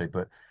and Conte,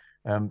 but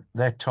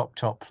they're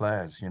top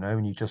players,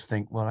 and you just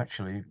think, well,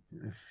 actually,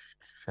 if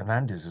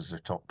Fernandes is a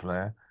top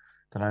player,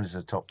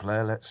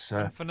 let's...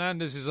 And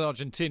Fernandes is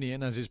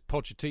Argentinian, as is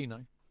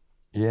Pochettino.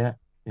 Yeah.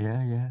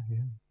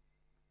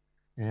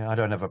 I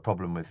don't have a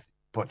problem with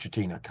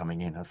Pochettino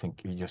coming in. I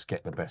think you just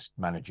get the best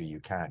manager you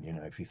can,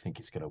 if you think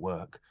it's going to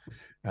work.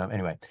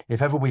 Anyway,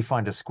 if ever we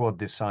find a squad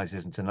this size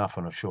isn't enough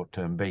on a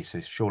short-term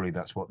basis, surely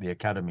that's what the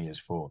academy is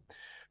for.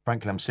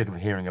 Frankly, I'm sick of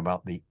hearing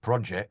about the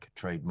project,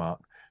 trademark,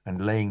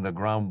 and laying the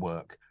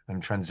groundwork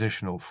and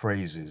transitional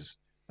phrases.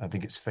 I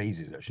think it's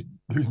phases, actually.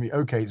 Excuse me.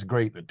 Okay, it's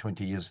great that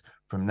 20 years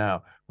from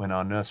now, when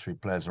our nursery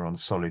players are on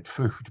solid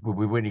food, we'll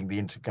be winning the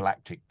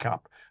Intergalactic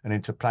Cup and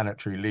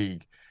Interplanetary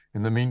League.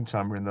 In the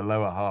meantime, we're in the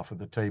lower half of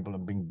the table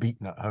and being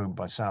beaten at home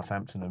by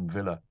Southampton and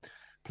Villa.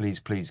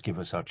 Please give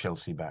us our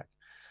Chelsea back.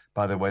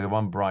 By the way, the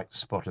one bright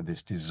spot of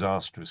this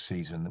disastrous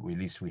season that at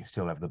least we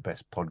still have the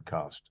best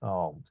podcast.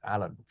 Oh,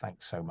 Alan,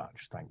 thanks so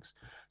much. Thanks.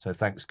 So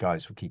thanks,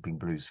 guys, for keeping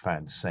Blues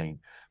fans sane.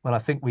 Well,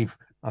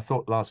 I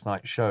thought last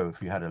night's show,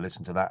 if you had to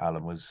listen to that,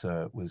 Alan,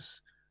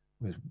 was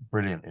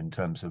brilliant in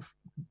terms of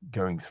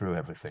going through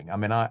everything. I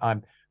mean,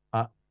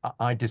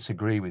 I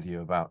disagree with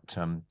you about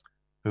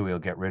who we'll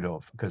get rid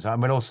of, because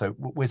also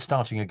we're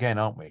starting again,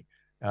 aren't we?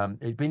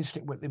 It'd be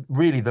interesting.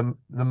 Really, the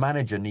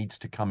manager needs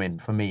to come in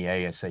for me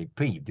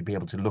ASAP to be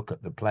able to look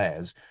at the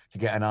players to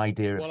get an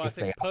idea of if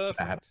they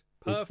have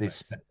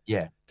this.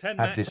 Yeah, 10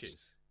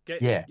 matches.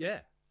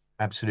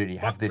 Absolutely.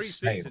 Have this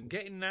pre-season.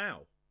 Get in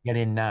now. Get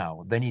in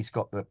now. Then he's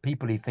got the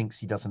people he thinks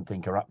he doesn't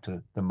think are up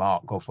to the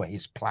mark or for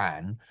his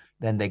plan.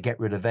 Then they get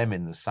rid of them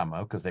in the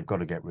summer because they've got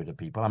to get rid of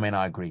people. I mean,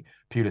 I agree.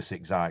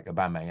 Pulisic, Ziyech,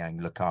 Aubameyang,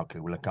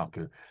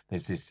 Lukaku.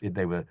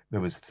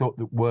 There was thought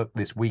that work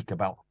this week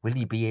about will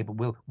he be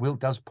able?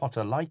 Does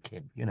Potter like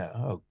him?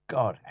 Oh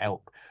God,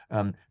 help.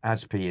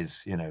 Aspi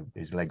is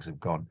his legs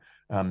have gone.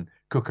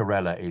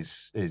 Cucurella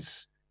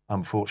is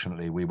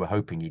unfortunately, we were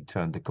hoping he'd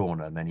turned the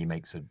corner, and then he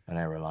makes an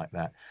error like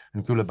that.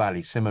 And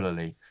Koulibaly,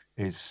 similarly,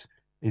 is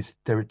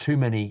there are too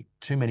many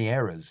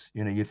errors.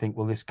 You think,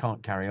 well, this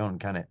can't carry on,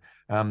 can it?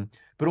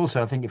 But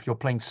also, I think if you're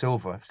playing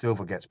Silva, if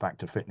Silva gets back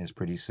to fitness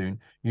pretty soon,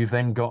 you've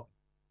then got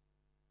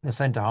the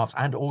centre halves,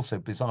 and also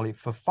bizarrely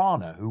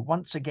Fofana, who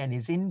once again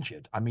is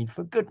injured. I mean,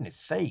 for goodness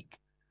sake.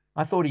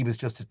 I thought he was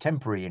just a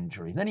temporary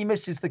injury. Then he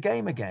misses the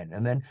game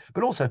again.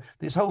 But also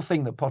this whole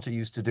thing that Potter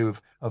used to do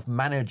of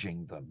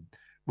managing them,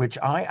 which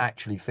I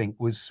actually think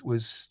was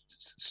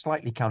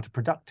slightly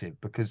counterproductive,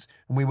 because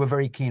we were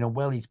very keen on,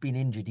 well, he's been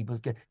injured, he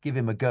must give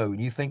him a go. And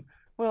you think,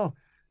 well,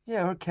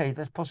 yeah, okay,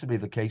 that's possibly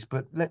the case,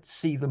 but let's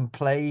see them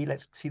play.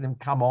 Let's see them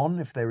come on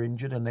if they're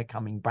injured and they're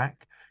coming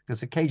back.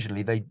 Because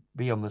occasionally they'd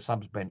be on the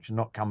subs bench and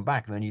not come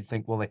back. And then you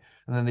think, and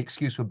then the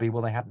excuse would be,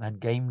 well, they haven't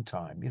had game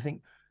time. You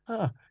think,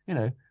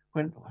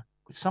 when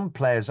some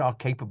players are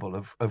capable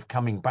of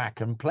coming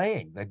back and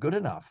playing, they're good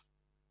enough.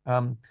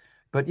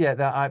 But yeah,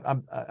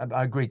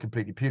 I agree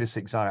completely.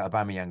 Pulisic, Zaire,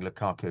 Aubameyang,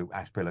 Lukaku,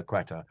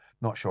 Azpilicueta.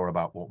 Not sure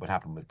about what would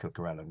happen with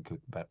Cucurella and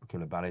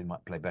Koulibaly.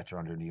 Might play better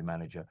under a new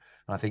manager.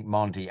 And I think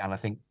Mendy, and I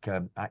think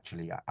I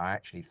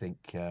actually think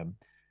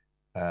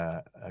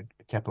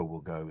Kepa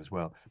will go as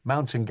well.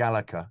 Mount and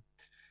Gallagher.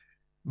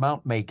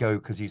 Mount may go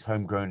because he's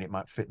homegrown. It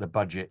might fit the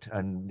budget,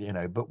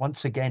 but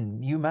once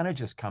again, new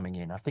managers coming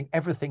in. I think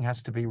everything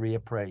has to be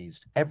reappraised.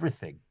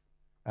 Everything,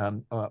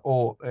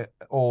 or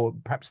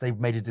perhaps they've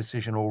made a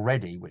decision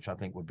already, which I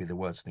think would be the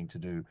worst thing to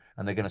do,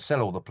 and they're going to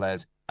sell all the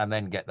players and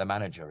then get the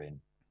manager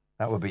in.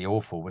 That would be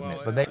awful, wouldn't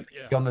it? But they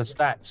on the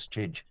stats,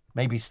 Chidge.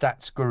 Maybe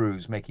stats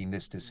gurus making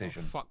this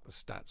decision. Fuck the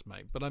stats,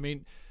 mate. But I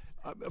mean,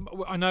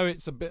 I know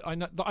it's a bit. I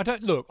know. I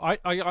don't look. I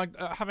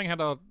having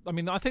had a. I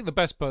mean, I think the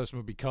best person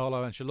would be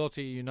Carlo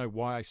Ancelotti. You know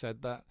why I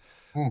said that,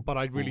 but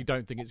I really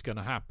don't think it's going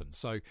to happen.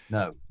 So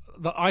no,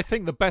 I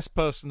think the best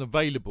person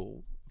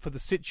available for the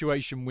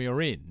situation we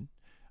are in,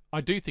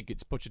 I do think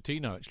it's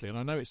Pochettino actually. And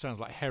I know it sounds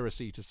like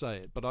heresy to say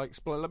it, but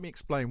let me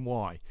explain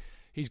why.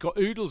 He's got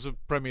oodles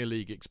of Premier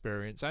League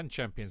experience and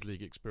Champions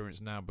League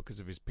experience now because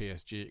of his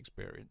PSG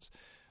experience.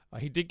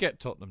 He did get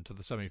Tottenham to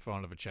the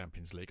semi-final of a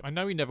Champions League. I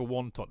know he never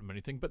won Tottenham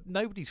anything, but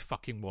nobody's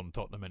fucking won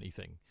Tottenham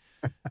anything,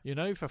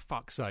 for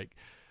fuck's sake.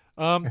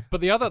 But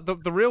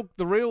the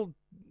real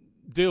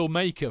deal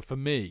maker for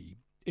me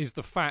is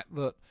the fact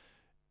that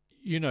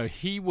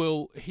he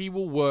will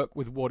work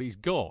with what he's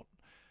got,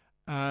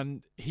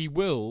 and he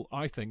will,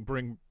 I think,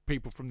 bring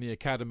people from the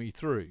academy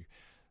through.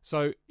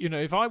 So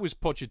if I was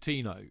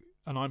Pochettino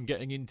and I'm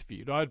getting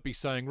interviewed, I'd be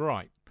saying,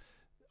 right,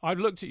 I've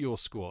looked at your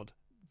squad.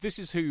 This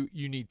is who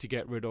you need to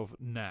get rid of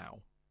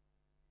now.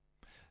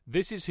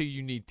 This is who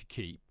you need to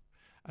keep.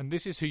 And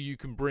this is who you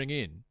can bring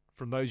in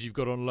from those you've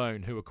got on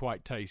loan who are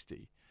quite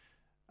tasty.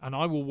 And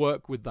I will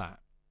work with that.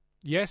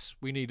 Yes,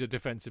 we need a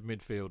defensive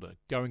midfielder.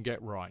 Go and get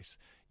Rice.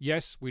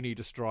 Yes, we need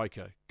a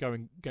striker.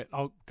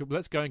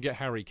 Let's go and get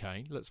Harry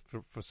Kane. Let's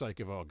for sake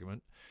of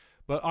argument.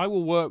 But I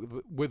will work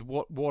with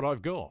what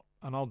I've got,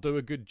 and I'll do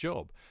a good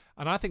job.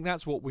 And I think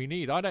that's what we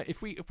need.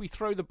 If we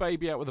throw the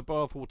baby out with the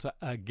bathwater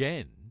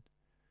again,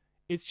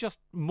 it's just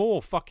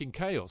more fucking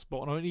chaos, but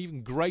on an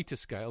even greater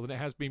scale than it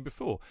has been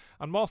before.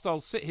 And whilst I'll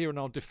sit here and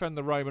I'll defend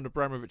the Roman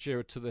Abramovich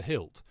era to the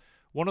hilt,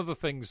 one of the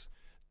things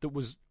that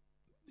was,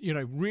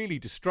 really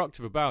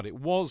destructive about it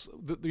was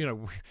that,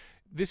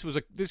 this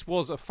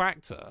was a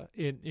factor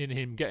in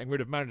him getting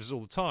rid of managers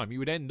all the time. He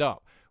would end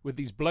up with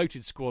these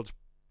bloated squads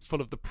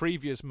full of the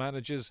previous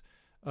manager's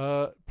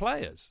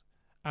players.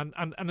 And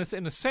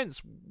in a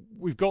sense,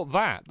 we've got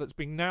that's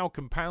been now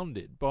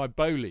compounded by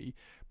Bowley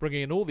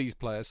bringing in all these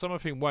players, some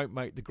of whom won't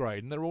make the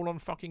grade, and they're all on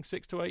fucking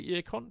 6 to 8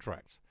 year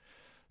contracts.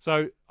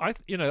 So I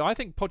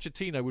think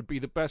Pochettino would be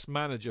the best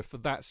manager for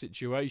that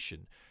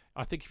situation.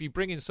 I think if you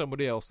bring in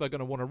somebody else, they're going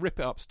to want to rip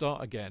it up,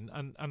 start again,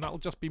 and that'll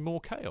just be more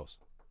chaos.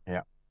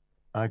 Yeah,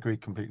 I agree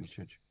completely,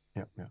 Chidge.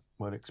 Yeah,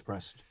 well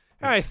expressed.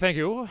 Hey, thank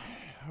you. All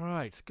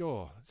right,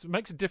 God. It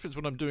makes a difference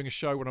when I'm doing a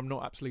show when I'm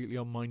not absolutely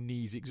on my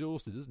knees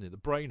exhausted, doesn't it? The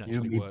brain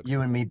actually works.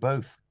 You and me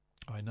both.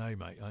 I know,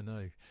 mate, I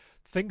know.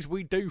 Things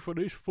we do for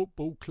this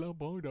football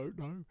club, I don't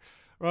know.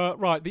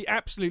 Right, the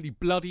absolutely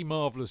bloody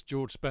marvellous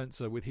George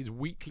Spencer with his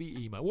weekly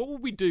email. What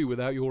would we do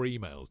without your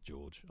emails,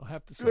 George? I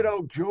have to say. Good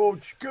old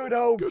George. Good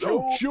old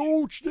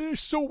George. There,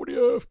 salt of the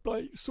earth,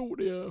 mate. Salt of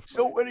the earth.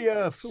 Salt of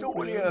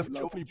the earth.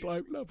 Lovely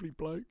bloke. Lovely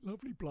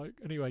bloke.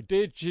 Anyway,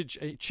 dear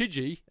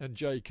Chidgy and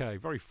JK,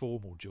 very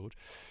formal, George.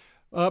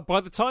 By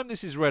the time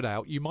this is read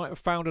out, you might have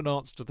found an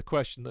answer to the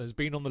question that has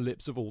been on the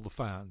lips of all the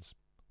fans.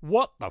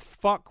 What the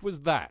fuck was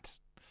that?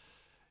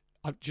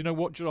 Do you know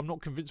what, George? I'm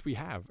not convinced we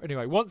have.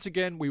 Anyway, once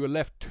again, we were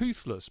left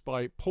toothless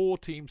by poor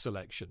team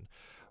selection.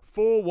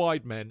 4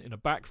 wide men in a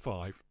back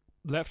 5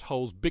 left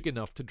holes big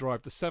enough to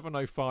drive the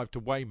 705 to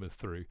Weymouth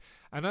through,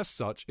 and as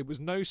such, it was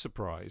no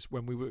surprise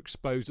when we were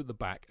exposed at the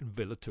back and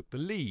Villa took the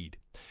lead.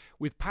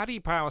 With Paddy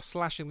Power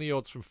slashing the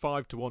odds from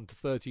 5-1 to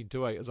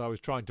 13-8 as I was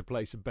trying to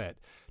place a bet,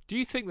 do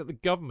you think that the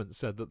government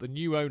said that the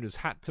new owners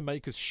had to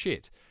make us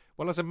shit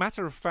Well, as a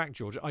matter of fact,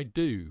 George, I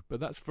do, but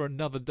that's for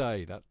another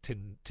day, that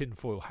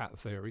tinfoil hat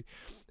theory.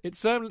 It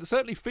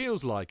certainly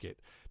feels like it.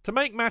 To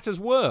make matters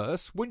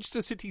worse,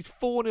 Winchester City's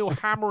 4-0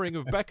 hammering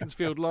of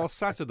Beaconsfield last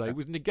Saturday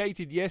was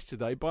negated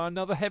yesterday by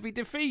another heavy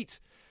defeat.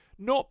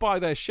 Not by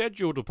their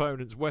scheduled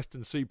opponents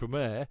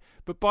Weston-super-Mare,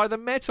 but by the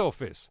Met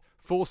Office,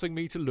 forcing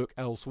me to look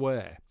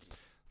elsewhere.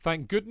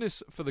 Thank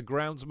goodness for the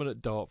groundsman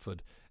at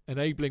Dartford,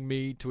 enabling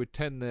me to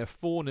attend their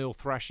 4-0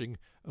 thrashing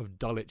of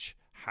Dulwich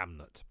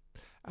Hamlet.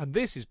 And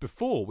this is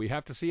before we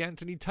have to see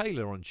Anthony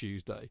Taylor on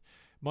Tuesday.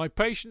 My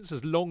patience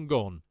has long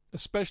gone,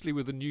 especially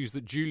with the news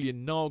that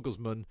Julian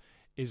Nagelsmann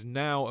is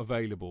now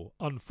available.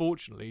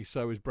 Unfortunately,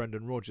 so is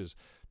Brendan Rodgers.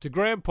 To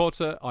Graham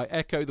Potter, I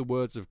echo the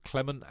words of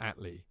Clement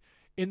Attlee.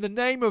 In the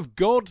name of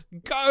God,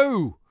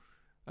 go!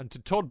 And to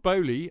Todd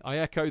Bowley, I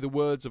echo the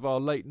words of our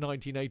late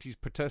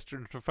 1980s protester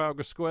in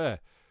Trafalgar Square.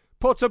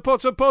 Potter,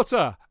 Potter,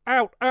 Potter!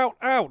 Out, out,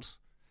 out!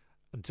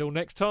 Until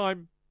next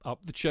time,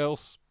 up the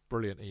Chelsea.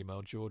 Brilliant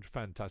email, George.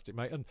 Fantastic,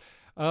 mate. And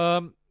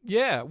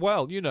yeah,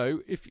 well, you know,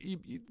 if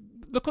you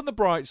look on the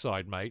bright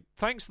side, mate,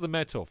 thanks to the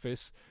Met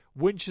Office,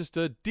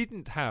 Winchester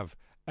didn't have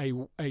a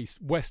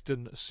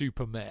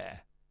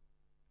Weston-super-Mare.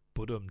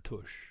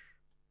 Tush.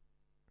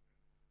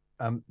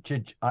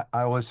 Chidge, I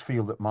always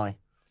feel that my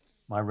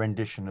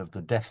rendition of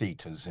the Death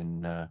Eaters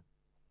in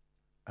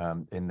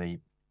the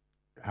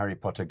Harry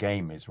Potter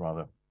game is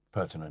rather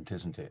pertinent,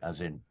 isn't it?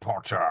 As in,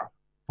 Potter,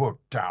 put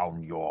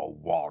down your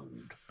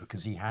wand,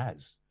 because he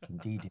has.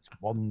 Indeed, his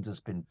wand has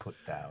been put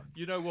down.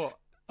 You know what?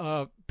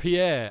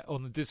 Pierre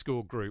on the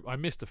Discord group, I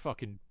missed a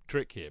fucking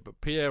trick here,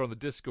 but Pierre on the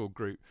Discord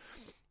group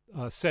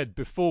said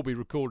before we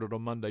recorded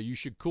on Monday, you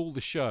should call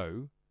the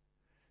show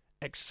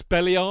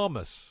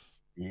Expelliarmus.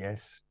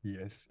 Yes.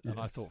 And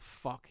I thought,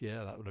 fuck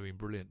yeah, that would have been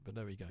brilliant. But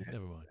there we go. Yeah.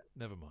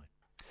 Never mind.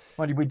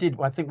 Well, we did.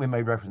 I think we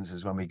made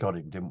references when we got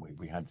him, didn't we?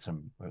 We had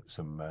some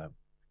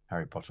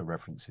Harry Potter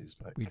references.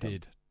 We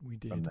did.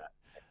 From that.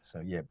 So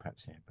yeah,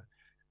 perhaps yeah. But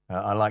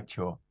I liked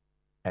your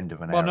end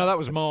of an. Well, no, that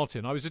was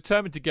Martin. I was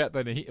determined to get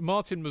there.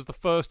 Martin was the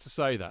first to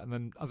say that, and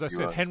then, as I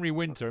said, Henry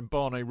Winter and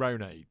Barney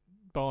Ronay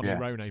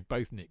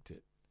both nicked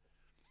it.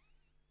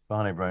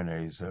 Barney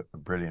Ronay is a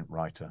brilliant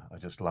writer. I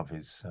just love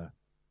his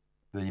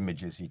the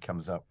images he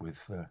comes up with.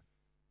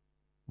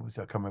 What was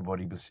that? I can't remember what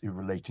he was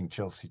relating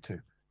Chelsea to.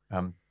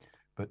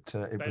 But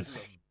it was,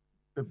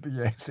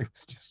 yes, it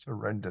was just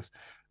horrendous.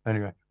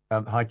 Anyway,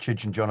 hi,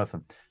 Chidge and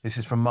Jonathan. This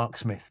is from Mark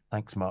Smith.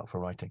 Thanks, Mark, for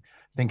writing.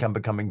 I think I'm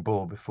becoming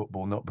bored with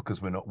football, not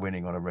because we're not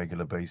winning on a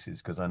regular basis,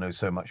 because I know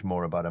so much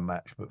more about a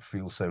match, but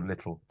feel so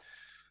little.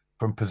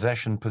 From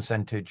possession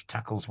percentage,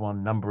 tackles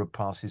won, number of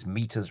passes,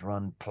 meters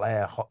run,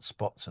 player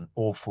hotspots, and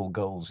awful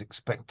goals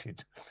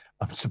expected.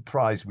 I'm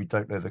surprised we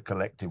don't know the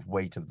collective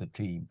weight of the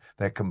team,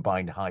 their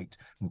combined height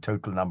and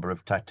total number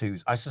of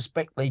tattoos. I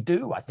suspect they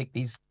do. I think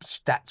these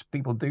stats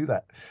people do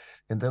that.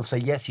 And they'll say,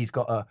 yes, he's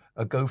got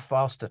a go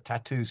faster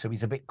tattoo, so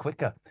he's a bit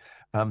quicker.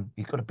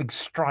 He's got a big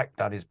stripe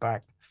down his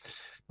back,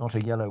 not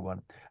a yellow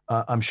one.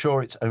 I'm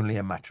sure it's only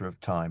a matter of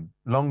time.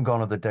 Long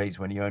gone are the days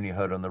when you only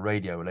heard on the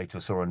radio or later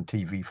saw on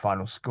TV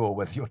final score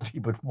whether your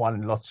team had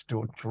won, lost,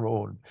 or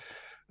drawn.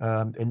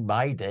 In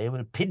my day,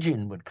 a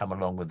pigeon would come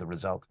along with the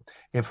result.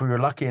 If we were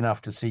lucky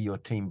enough to see your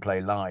team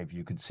play live,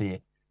 you could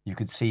see,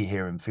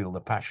 hear, and feel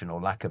the passion or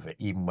lack of it.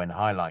 Even when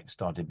highlights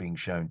started being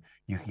shown,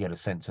 you could get a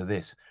sense of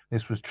this.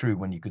 This was true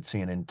when you could see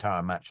an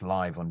entire match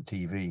live on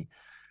TV.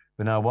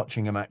 But now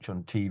watching a match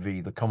on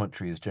TV, the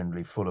commentary is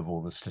generally full of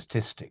all the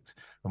statistics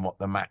and what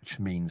the match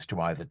means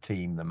to either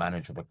team, the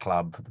manager, the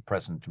club for the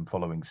present and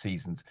following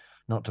seasons,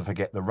 not to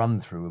forget the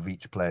run-through of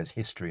each player's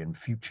history and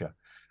future.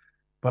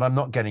 But I'm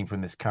not getting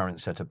from this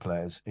current set of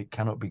players, it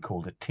cannot be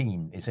called a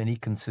team, is any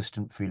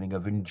consistent feeling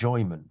of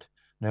enjoyment,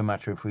 no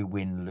matter if we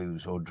win,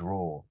 lose, or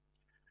draw.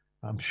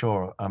 I'm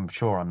sure I'm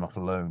not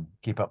alone.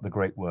 Keep up the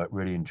great work.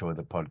 Really enjoy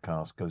the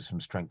podcast. Goes from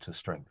strength to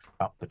strength.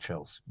 Up the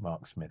Chelsea,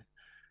 Mark Smith.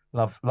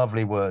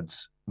 Lovely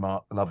words,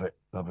 Mark. Love it.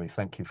 Lovely.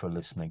 Thank you for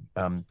listening.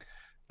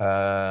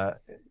 Yeah,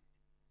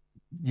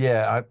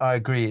 I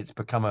agree. It's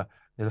become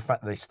the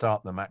fact that they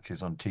start the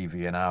matches on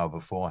TV an hour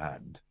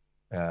beforehand,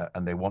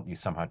 and they want you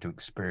somehow to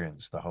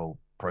experience the whole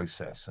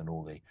process and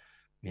all the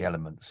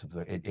elements of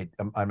when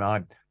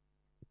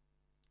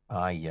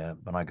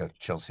I go to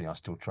Chelsea, I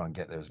still try and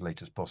get there as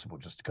late as possible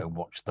just to go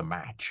watch the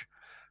match.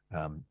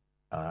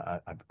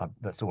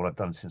 That's all I've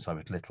done since I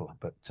was little.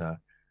 But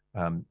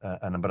I'm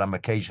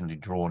occasionally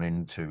drawn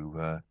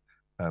into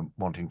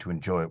wanting to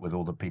enjoy it with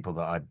all the people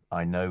that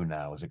I know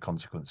now as a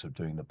consequence of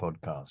doing the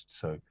podcast.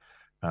 So,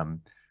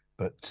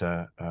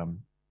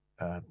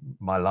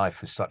 my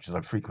life is such as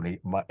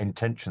my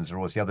intentions are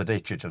always. The other day,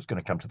 Chich, I was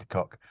going to come to the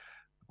Cock,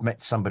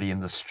 met somebody in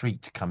the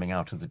street coming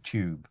out of the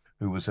Tube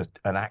who was an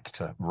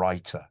actor,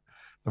 writer,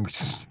 and we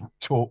just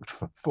talked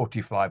for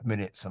 45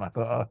 minutes. And I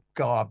thought, oh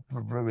God,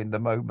 I've ruined the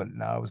moment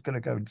now. I was going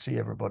to go and see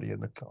everybody in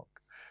the Cock,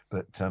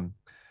 but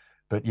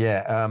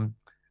yeah.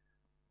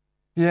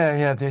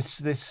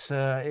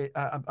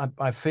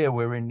 I fear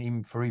we're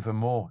in for even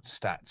more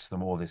stats the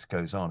more this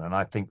goes on. And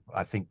I think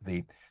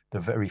the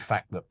very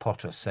fact that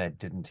Potter said,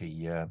 didn't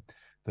he,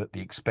 that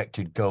the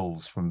expected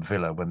goals from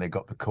Villa when they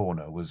got the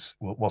corner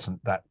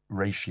wasn't that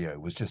ratio,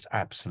 was just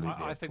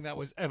absolutely. I think that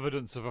was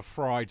evidence of a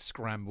fried,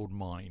 scrambled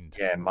mind.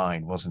 Yeah,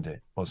 mine, wasn't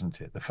it?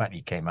 The fact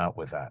he came out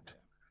with that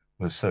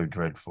was so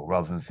dreadful,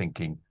 rather than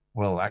thinking,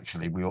 well,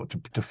 actually, we ought to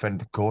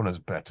defend the corners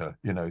better.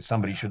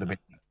 Somebody should have been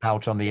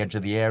out on the edge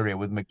of the area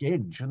with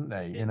McGinn, shouldn't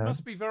they? It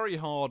must be very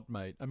hard,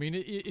 mate. I mean,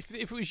 if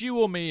it was you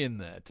or me in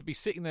there, to be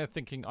sitting there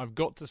thinking, I've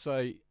got to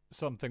say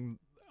something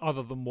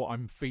other than what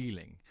I'm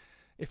feeling.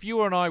 If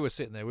you and I were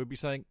sitting there, we'd be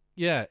saying,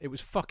 yeah, it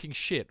was fucking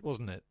shit,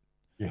 wasn't it?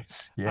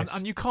 Yes.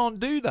 And you can't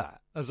do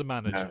that as a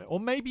manager. No. Or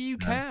maybe you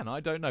can,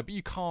 I don't know. But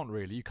you can't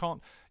really. You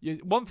can't.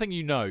 One thing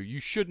you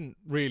shouldn't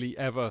really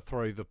ever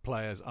throw the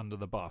players under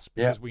the bus,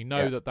 because we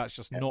know that that's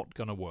just not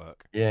going to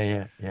work.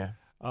 Yeah.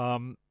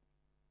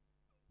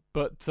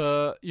 But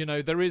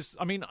there is.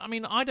 I mean,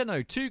 I don't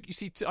know. You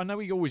see, I know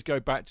we always go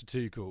back to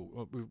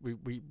Tuchel.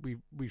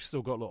 We've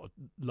still got a lot of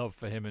love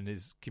for him and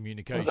his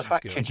communication the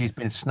fact skills. that he's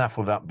been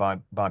snaffled up by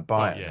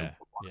Bayern,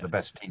 one of the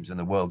best teams in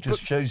the world,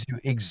 just shows you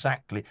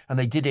exactly. And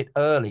they did it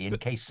early in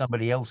case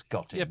somebody else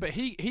got it. Yeah, but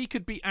he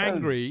could be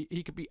angry.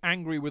 He could be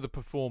angry with a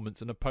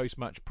performance in a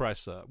post-match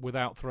presser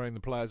without throwing the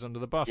players under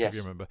the bus. If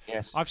you remember,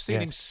 I've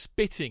seen him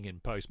spitting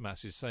in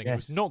post-matches, saying it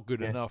was not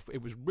good enough.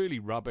 It was really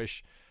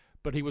rubbish.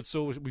 But he would say,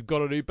 we've got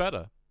to do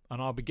better,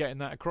 and I'll be getting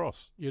that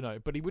across,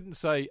 But he wouldn't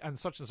say, and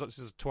such is a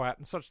twat,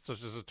 and such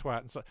is a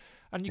twat,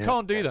 and you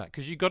can't do that,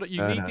 because you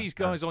need these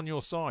guys on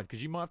your side,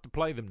 because you might have to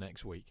play them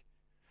next week.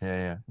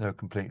 Yeah, no,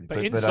 completely.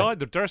 But inside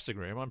the dressing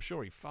room, I'm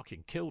sure he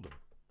fucking killed them.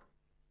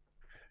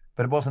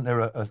 But wasn't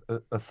there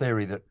a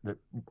theory that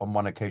on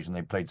one occasion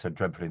they played so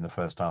dreadfully in the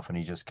first half, and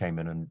he just came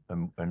in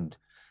and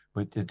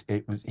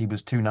he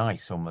was too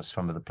nice, almost,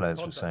 some of the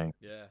players were saying.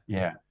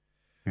 Yeah.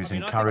 He was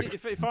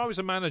encouraged. If I was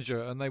a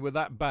manager and they were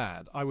that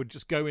bad, I would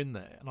just go in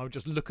there and I would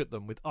just look at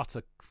them with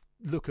utter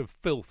look of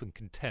filth and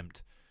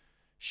contempt,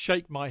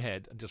 shake my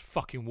head, and just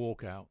fucking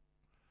walk out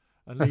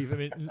and leave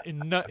them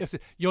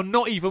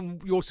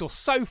you're so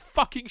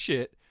fucking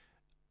shit.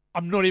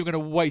 I'm not even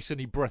going to waste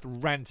any breath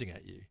ranting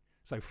at you.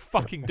 So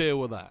fucking deal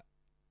with that.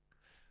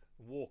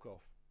 Walk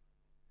off.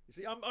 You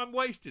see, I'm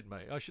wasted,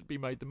 mate. I should be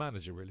made the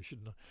manager, really,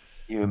 shouldn't I?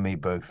 You and me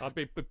both. I'd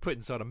be put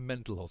inside a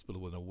mental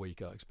hospital within a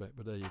week, I expect.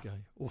 But there you go.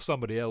 Or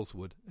somebody else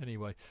would.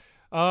 Anyway.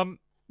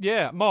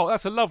 Yeah, Mark,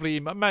 that's a lovely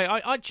email.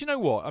 Mate, do you know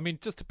what? I mean,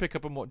 just to pick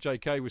up on what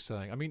JK was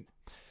saying, I mean,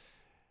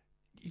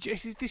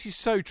 this is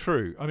so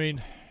true. I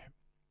mean,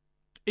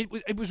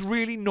 it was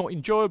really not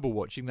enjoyable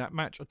watching that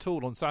match at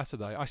all on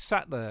Saturday. I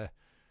sat there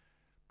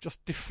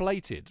just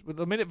deflated.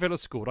 The minute Villa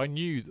scored, I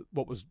knew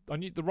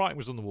the writing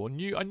was on the wall.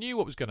 I knew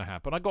what was going to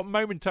happen. I got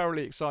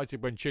momentarily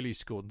excited when Chile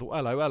scored and thought,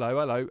 hello.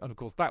 And of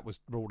course, that was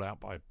ruled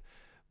out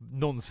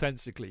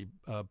nonsensically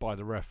by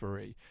the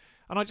referee.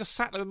 And I just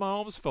sat there with my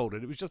arms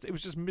folded. It was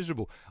just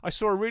miserable. I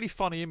saw a really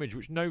funny image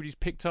which nobody's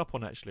picked up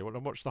on, actually, when I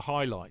watched the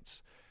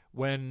highlights,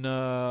 when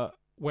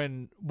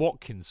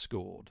Watkins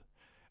scored,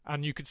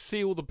 and you could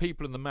see all the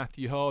people in the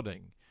Matthew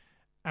Harding,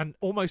 and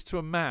almost to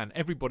a man,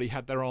 everybody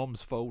had their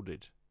arms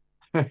folded.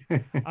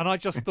 And I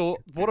just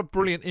thought, what a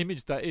brilliant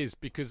image that is,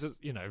 because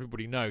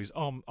everybody knows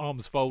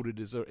arms folded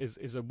is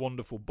a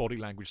wonderful body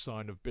language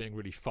sign of being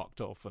really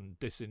fucked off and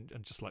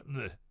just like,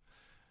 bleh.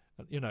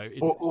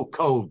 It's, or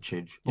cold,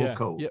 Chidge. Or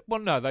cold. Yeah. Well,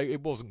 no,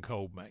 it wasn't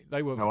cold, mate.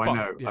 They were. No,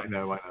 fucked, I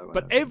know.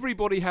 But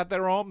everybody had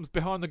their arms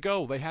behind the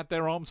goal. They had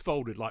their arms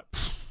folded, like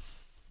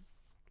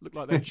looked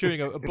like they're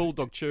chewing a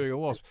bulldog chewing a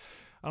wasp.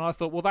 And I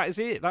thought, well, that is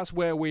it. That's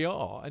where we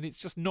are. And it's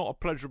just not a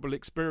pleasurable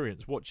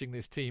experience watching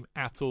this team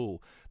at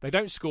all. They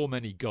don't score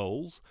many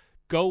goals.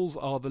 Goals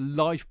are the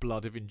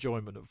lifeblood of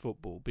enjoyment of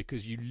football,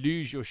 because you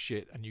lose your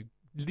shit and you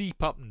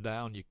leap up and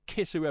down, you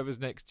kiss whoever's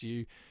next to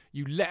you,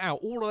 you let out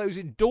all of those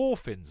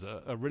endorphins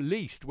are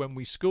released when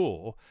we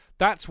score.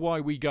 That's why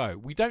we go.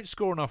 We don't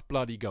score enough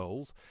bloody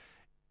goals.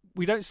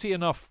 We don't see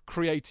enough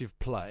creative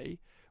play.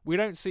 We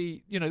don't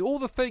see, all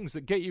the things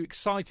that get you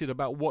excited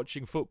about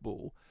watching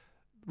football.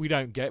 We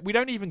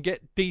don't even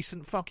get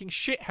decent fucking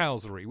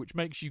shithousery, which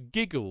makes you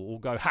giggle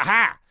or go,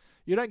 ha-ha!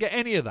 You don't get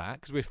any of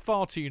that because we're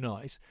far too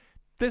nice.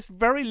 There's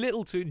very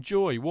little to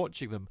enjoy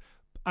watching them.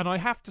 And I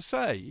have to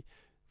say,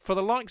 for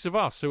the likes of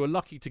us who are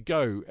lucky to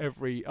go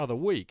every other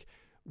week,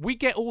 we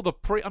get all the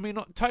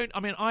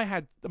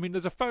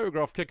there's a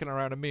photograph kicking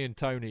around of me and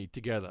Tony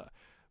together.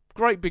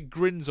 Great big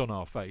grins on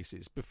our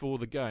faces before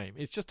the game.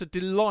 It's just a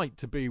delight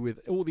to be with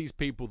all these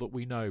people that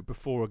we know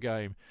before a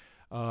game.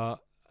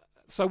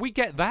 So we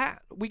get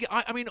that.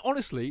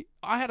 Honestly,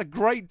 I had a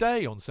great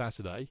day on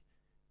Saturday,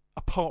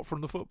 apart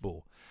from the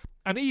football.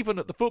 And even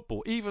at the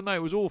football, even though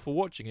it was awful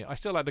watching it, I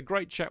still had a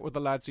great chat with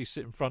the lads who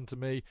sit in front of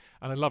me,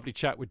 and a lovely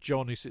chat with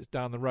John, who sits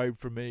down the road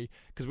from me,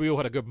 because we all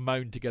had a good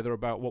moan together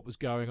about what was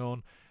going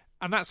on.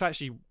 And that's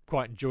actually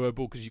quite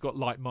enjoyable, because you've got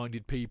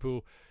like-minded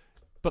people.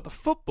 But the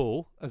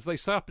football, as they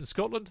say up in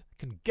Scotland,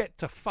 can get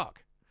to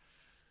fuck.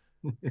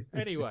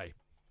 Anyway,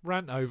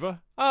 rant over.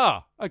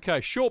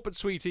 Okay, short but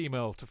sweet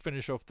email to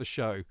finish off the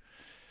show.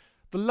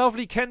 The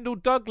lovely Kendall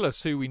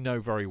Douglas, who we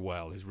know very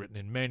well, has written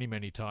in many,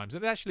 many times.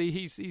 And actually,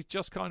 he's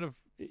just kind of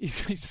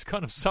he's just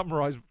kind of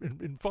summarised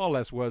in far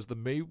less words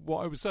than me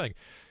what I was saying.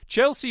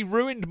 Chelsea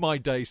ruined my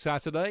day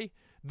Saturday,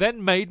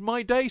 then made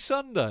my day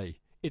Sunday.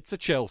 It's a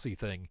Chelsea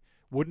thing.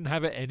 Wouldn't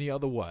have it any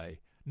other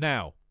way.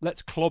 Now,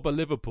 let's clobber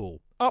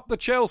Liverpool. Up the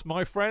Chelsea,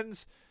 my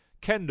friends.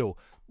 Kendall,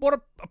 what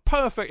a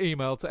perfect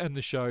email to end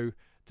the show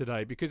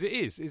today, because it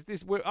is.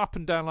 We're up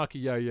and down like a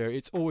yo-yo.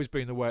 It's always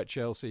been the way at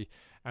Chelsea.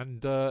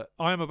 And I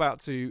am about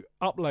to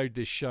upload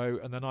this show,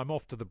 and then I'm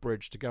off to the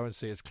bridge to go and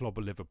see us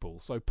clobber Liverpool.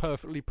 So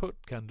perfectly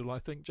put, Kendall, I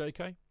think,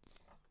 JK?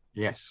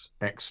 Yes,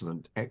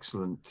 excellent.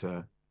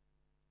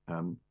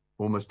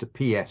 Almost a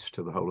PS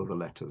to the whole of the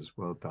letters.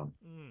 Well done.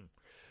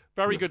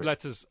 Very good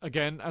letters,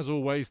 again, as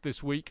always,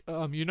 this week.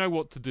 You know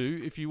what to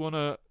do if you want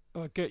to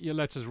get your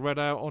letters read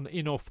out on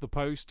In Off the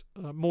Post,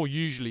 more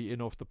usually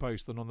In Off the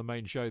Post than on the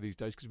main show these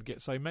days, because we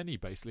get so many,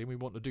 basically, and we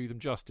want to do them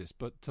justice.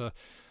 But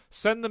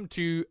send them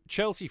to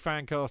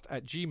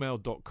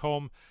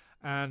chelseafancast@gmail.com.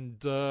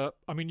 And,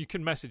 you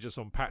can message us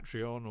on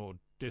Patreon or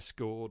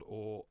Discord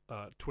or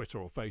Twitter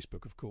or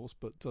Facebook, of course,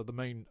 but the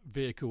main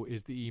vehicle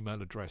is the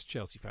email address,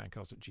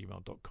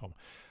 chelseafancast@gmail.com.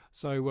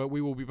 So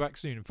we will be back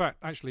soon. In fact,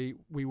 actually,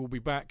 we will be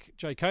back.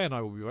 JK and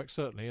I will be back,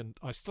 certainly, and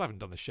I still haven't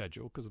done the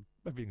schedule because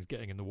everything's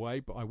getting in the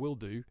way, but I will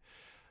do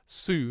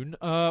soon.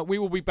 We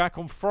will be back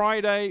on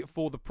Friday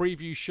for the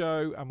preview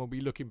show, and we'll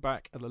be looking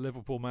back at the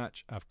Liverpool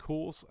match, of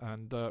course,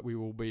 and we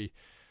will be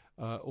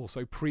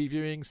also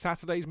previewing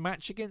Saturday's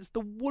match against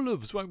the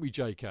Wolves, won't we,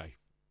 JK?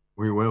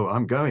 We will.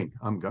 I'm going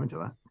to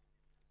that.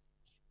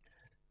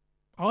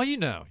 Are you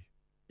now?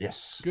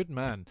 Yes. Good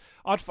man.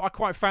 I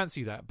quite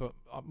fancy that, but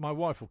my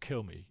wife will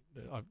kill me.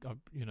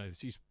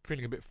 She's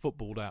feeling a bit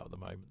footballed out at the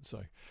moment.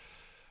 So,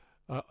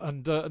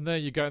 and there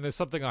you go. And there's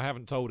something I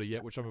haven't told her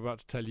yet, which I'm about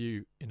to tell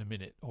you in a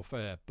minute off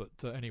air.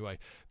 But anyway,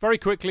 very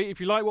quickly, if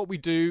you like what we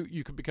do,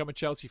 you can become a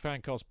Chelsea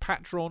Fancast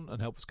patron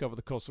and help us cover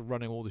the cost of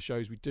running all the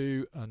shows we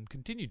do and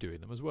continue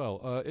doing them as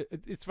well.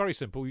 It's very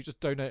simple. You just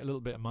donate a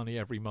little bit of money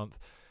every month.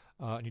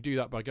 And you do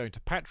that by going to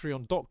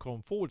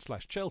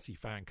patreon.com/Chelsea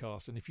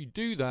Fancast. And if you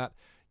do that,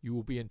 you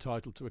will be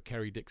entitled to a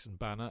Kerry Dixon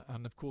banner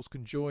and, of course,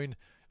 can join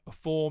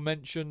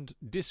aforementioned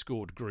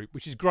Discord group,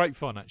 which is great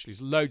fun, actually.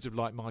 There's loads of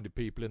like-minded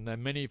people in there,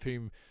 many of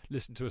whom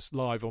listen to us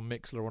live on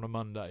Mixler on a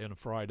Monday and a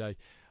Friday.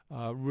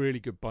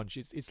 Really good bunch.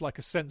 It's like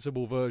a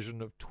sensible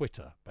version of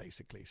Twitter,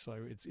 basically.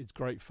 So it's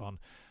great fun.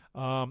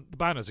 The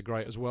banners are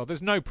great as well.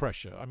 There's no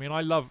pressure. I mean,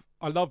 I love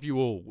you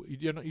all.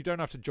 You don't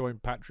have to join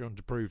Patreon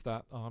to prove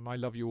that. I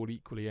love you all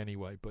equally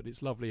anyway, but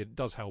it's lovely and it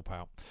does help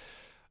out.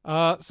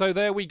 So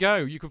there we go.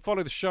 You can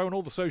follow the show on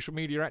all the social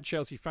media at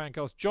Chelsea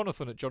Fancast,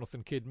 Jonathan at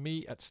Jonathan Kidd,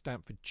 me at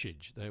Stamford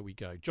Chidge. There we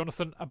go.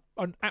 Jonathan,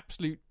 an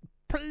absolute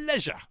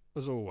pleasure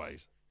as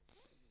always.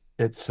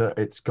 It's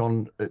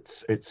gone.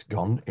 It's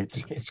gone.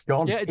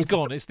 Yeah, it's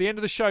gone. It's the end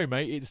of the show,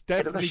 mate. It's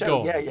definitely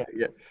gone. Yeah.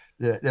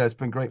 It's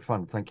been great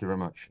fun. Thank you very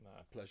much.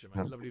 Pleasure,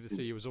 mate. Lovely to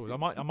see you as always.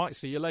 I might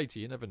see you later.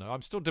 You never know.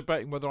 I'm still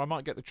debating whether I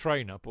might get the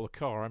train up or the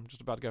car. I'm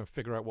just about to go and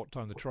figure out what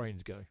time the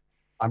trains go.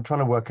 I'm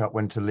trying to work out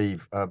when to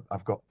leave.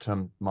 I've got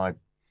my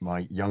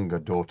younger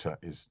daughter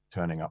is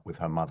turning up with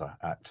her mother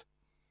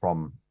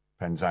from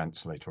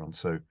Penzance later on.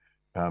 So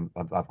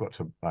I've got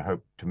to, I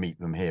hope, to meet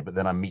them here. But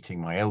then I'm meeting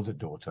my elder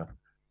daughter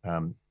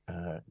down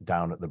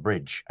at the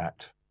bridge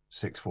at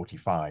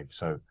 6:45.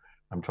 So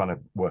I'm trying to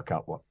work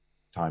out what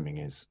timing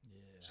is.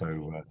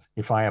 So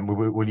if I am,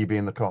 will you be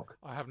in the cock?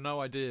 I have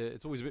no idea.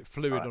 It's always a bit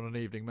fluid on an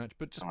evening match,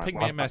 but just ping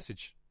me a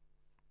message.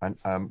 And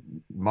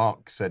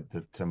Mark said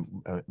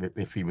that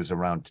if he was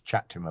around to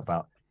chat to him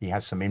about, he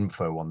has some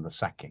info on the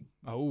sacking.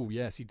 Oh,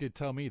 yes, he did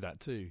tell me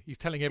that too. He's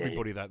telling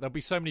everybody that. There'll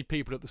be so many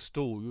people at the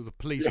stall, the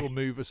police will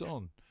move us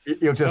on.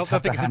 You'll just I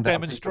think it's a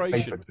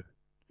demonstration.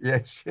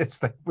 Yes,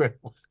 they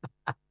will.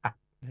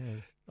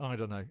 Yes, I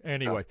don't know.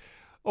 Anyway.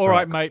 All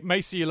right, mate.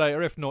 May see you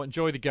later. If not,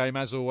 enjoy the game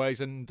as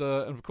always. And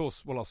of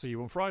course, I'll see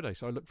you on Friday.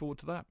 So I look forward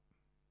to that.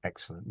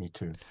 Excellent. Me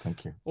too.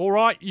 Thank you. All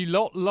right, you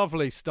lot.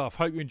 Lovely stuff.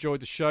 Hope you enjoyed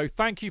the show.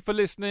 Thank you for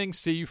listening.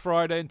 See you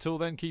Friday. Until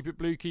then, keep it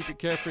blue, keep it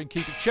carefree, and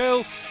keep it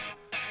Chelsea.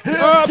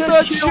 Up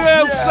the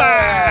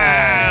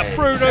Chelsea!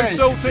 Bruno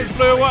Salter's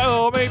blue and white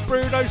army.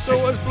 Bruno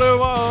Salter's blue and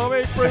white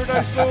army.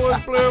 Bruno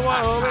Salter's blue and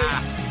white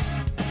army.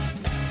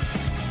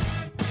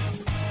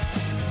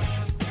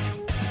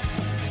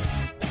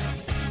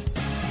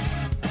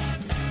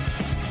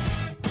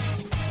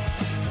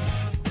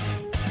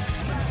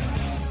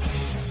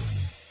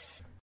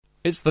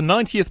 It's the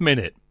 90th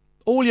minute.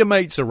 All your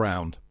mates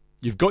around.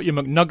 You've got your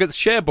McNuggets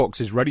share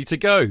boxes ready to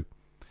go.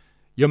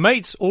 Your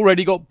mates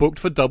already got booked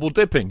for double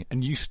dipping,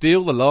 and you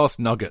steal the last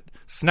nugget,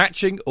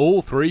 snatching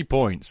all 3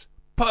 points.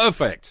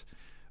 Perfect.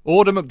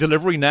 Order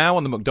McDelivery now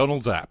on the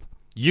McDonald's app.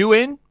 You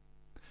in?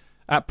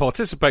 At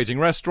participating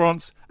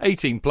restaurants,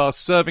 18+,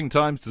 serving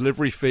times,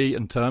 delivery fee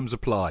and terms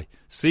apply.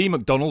 See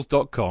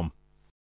mcdonalds.com.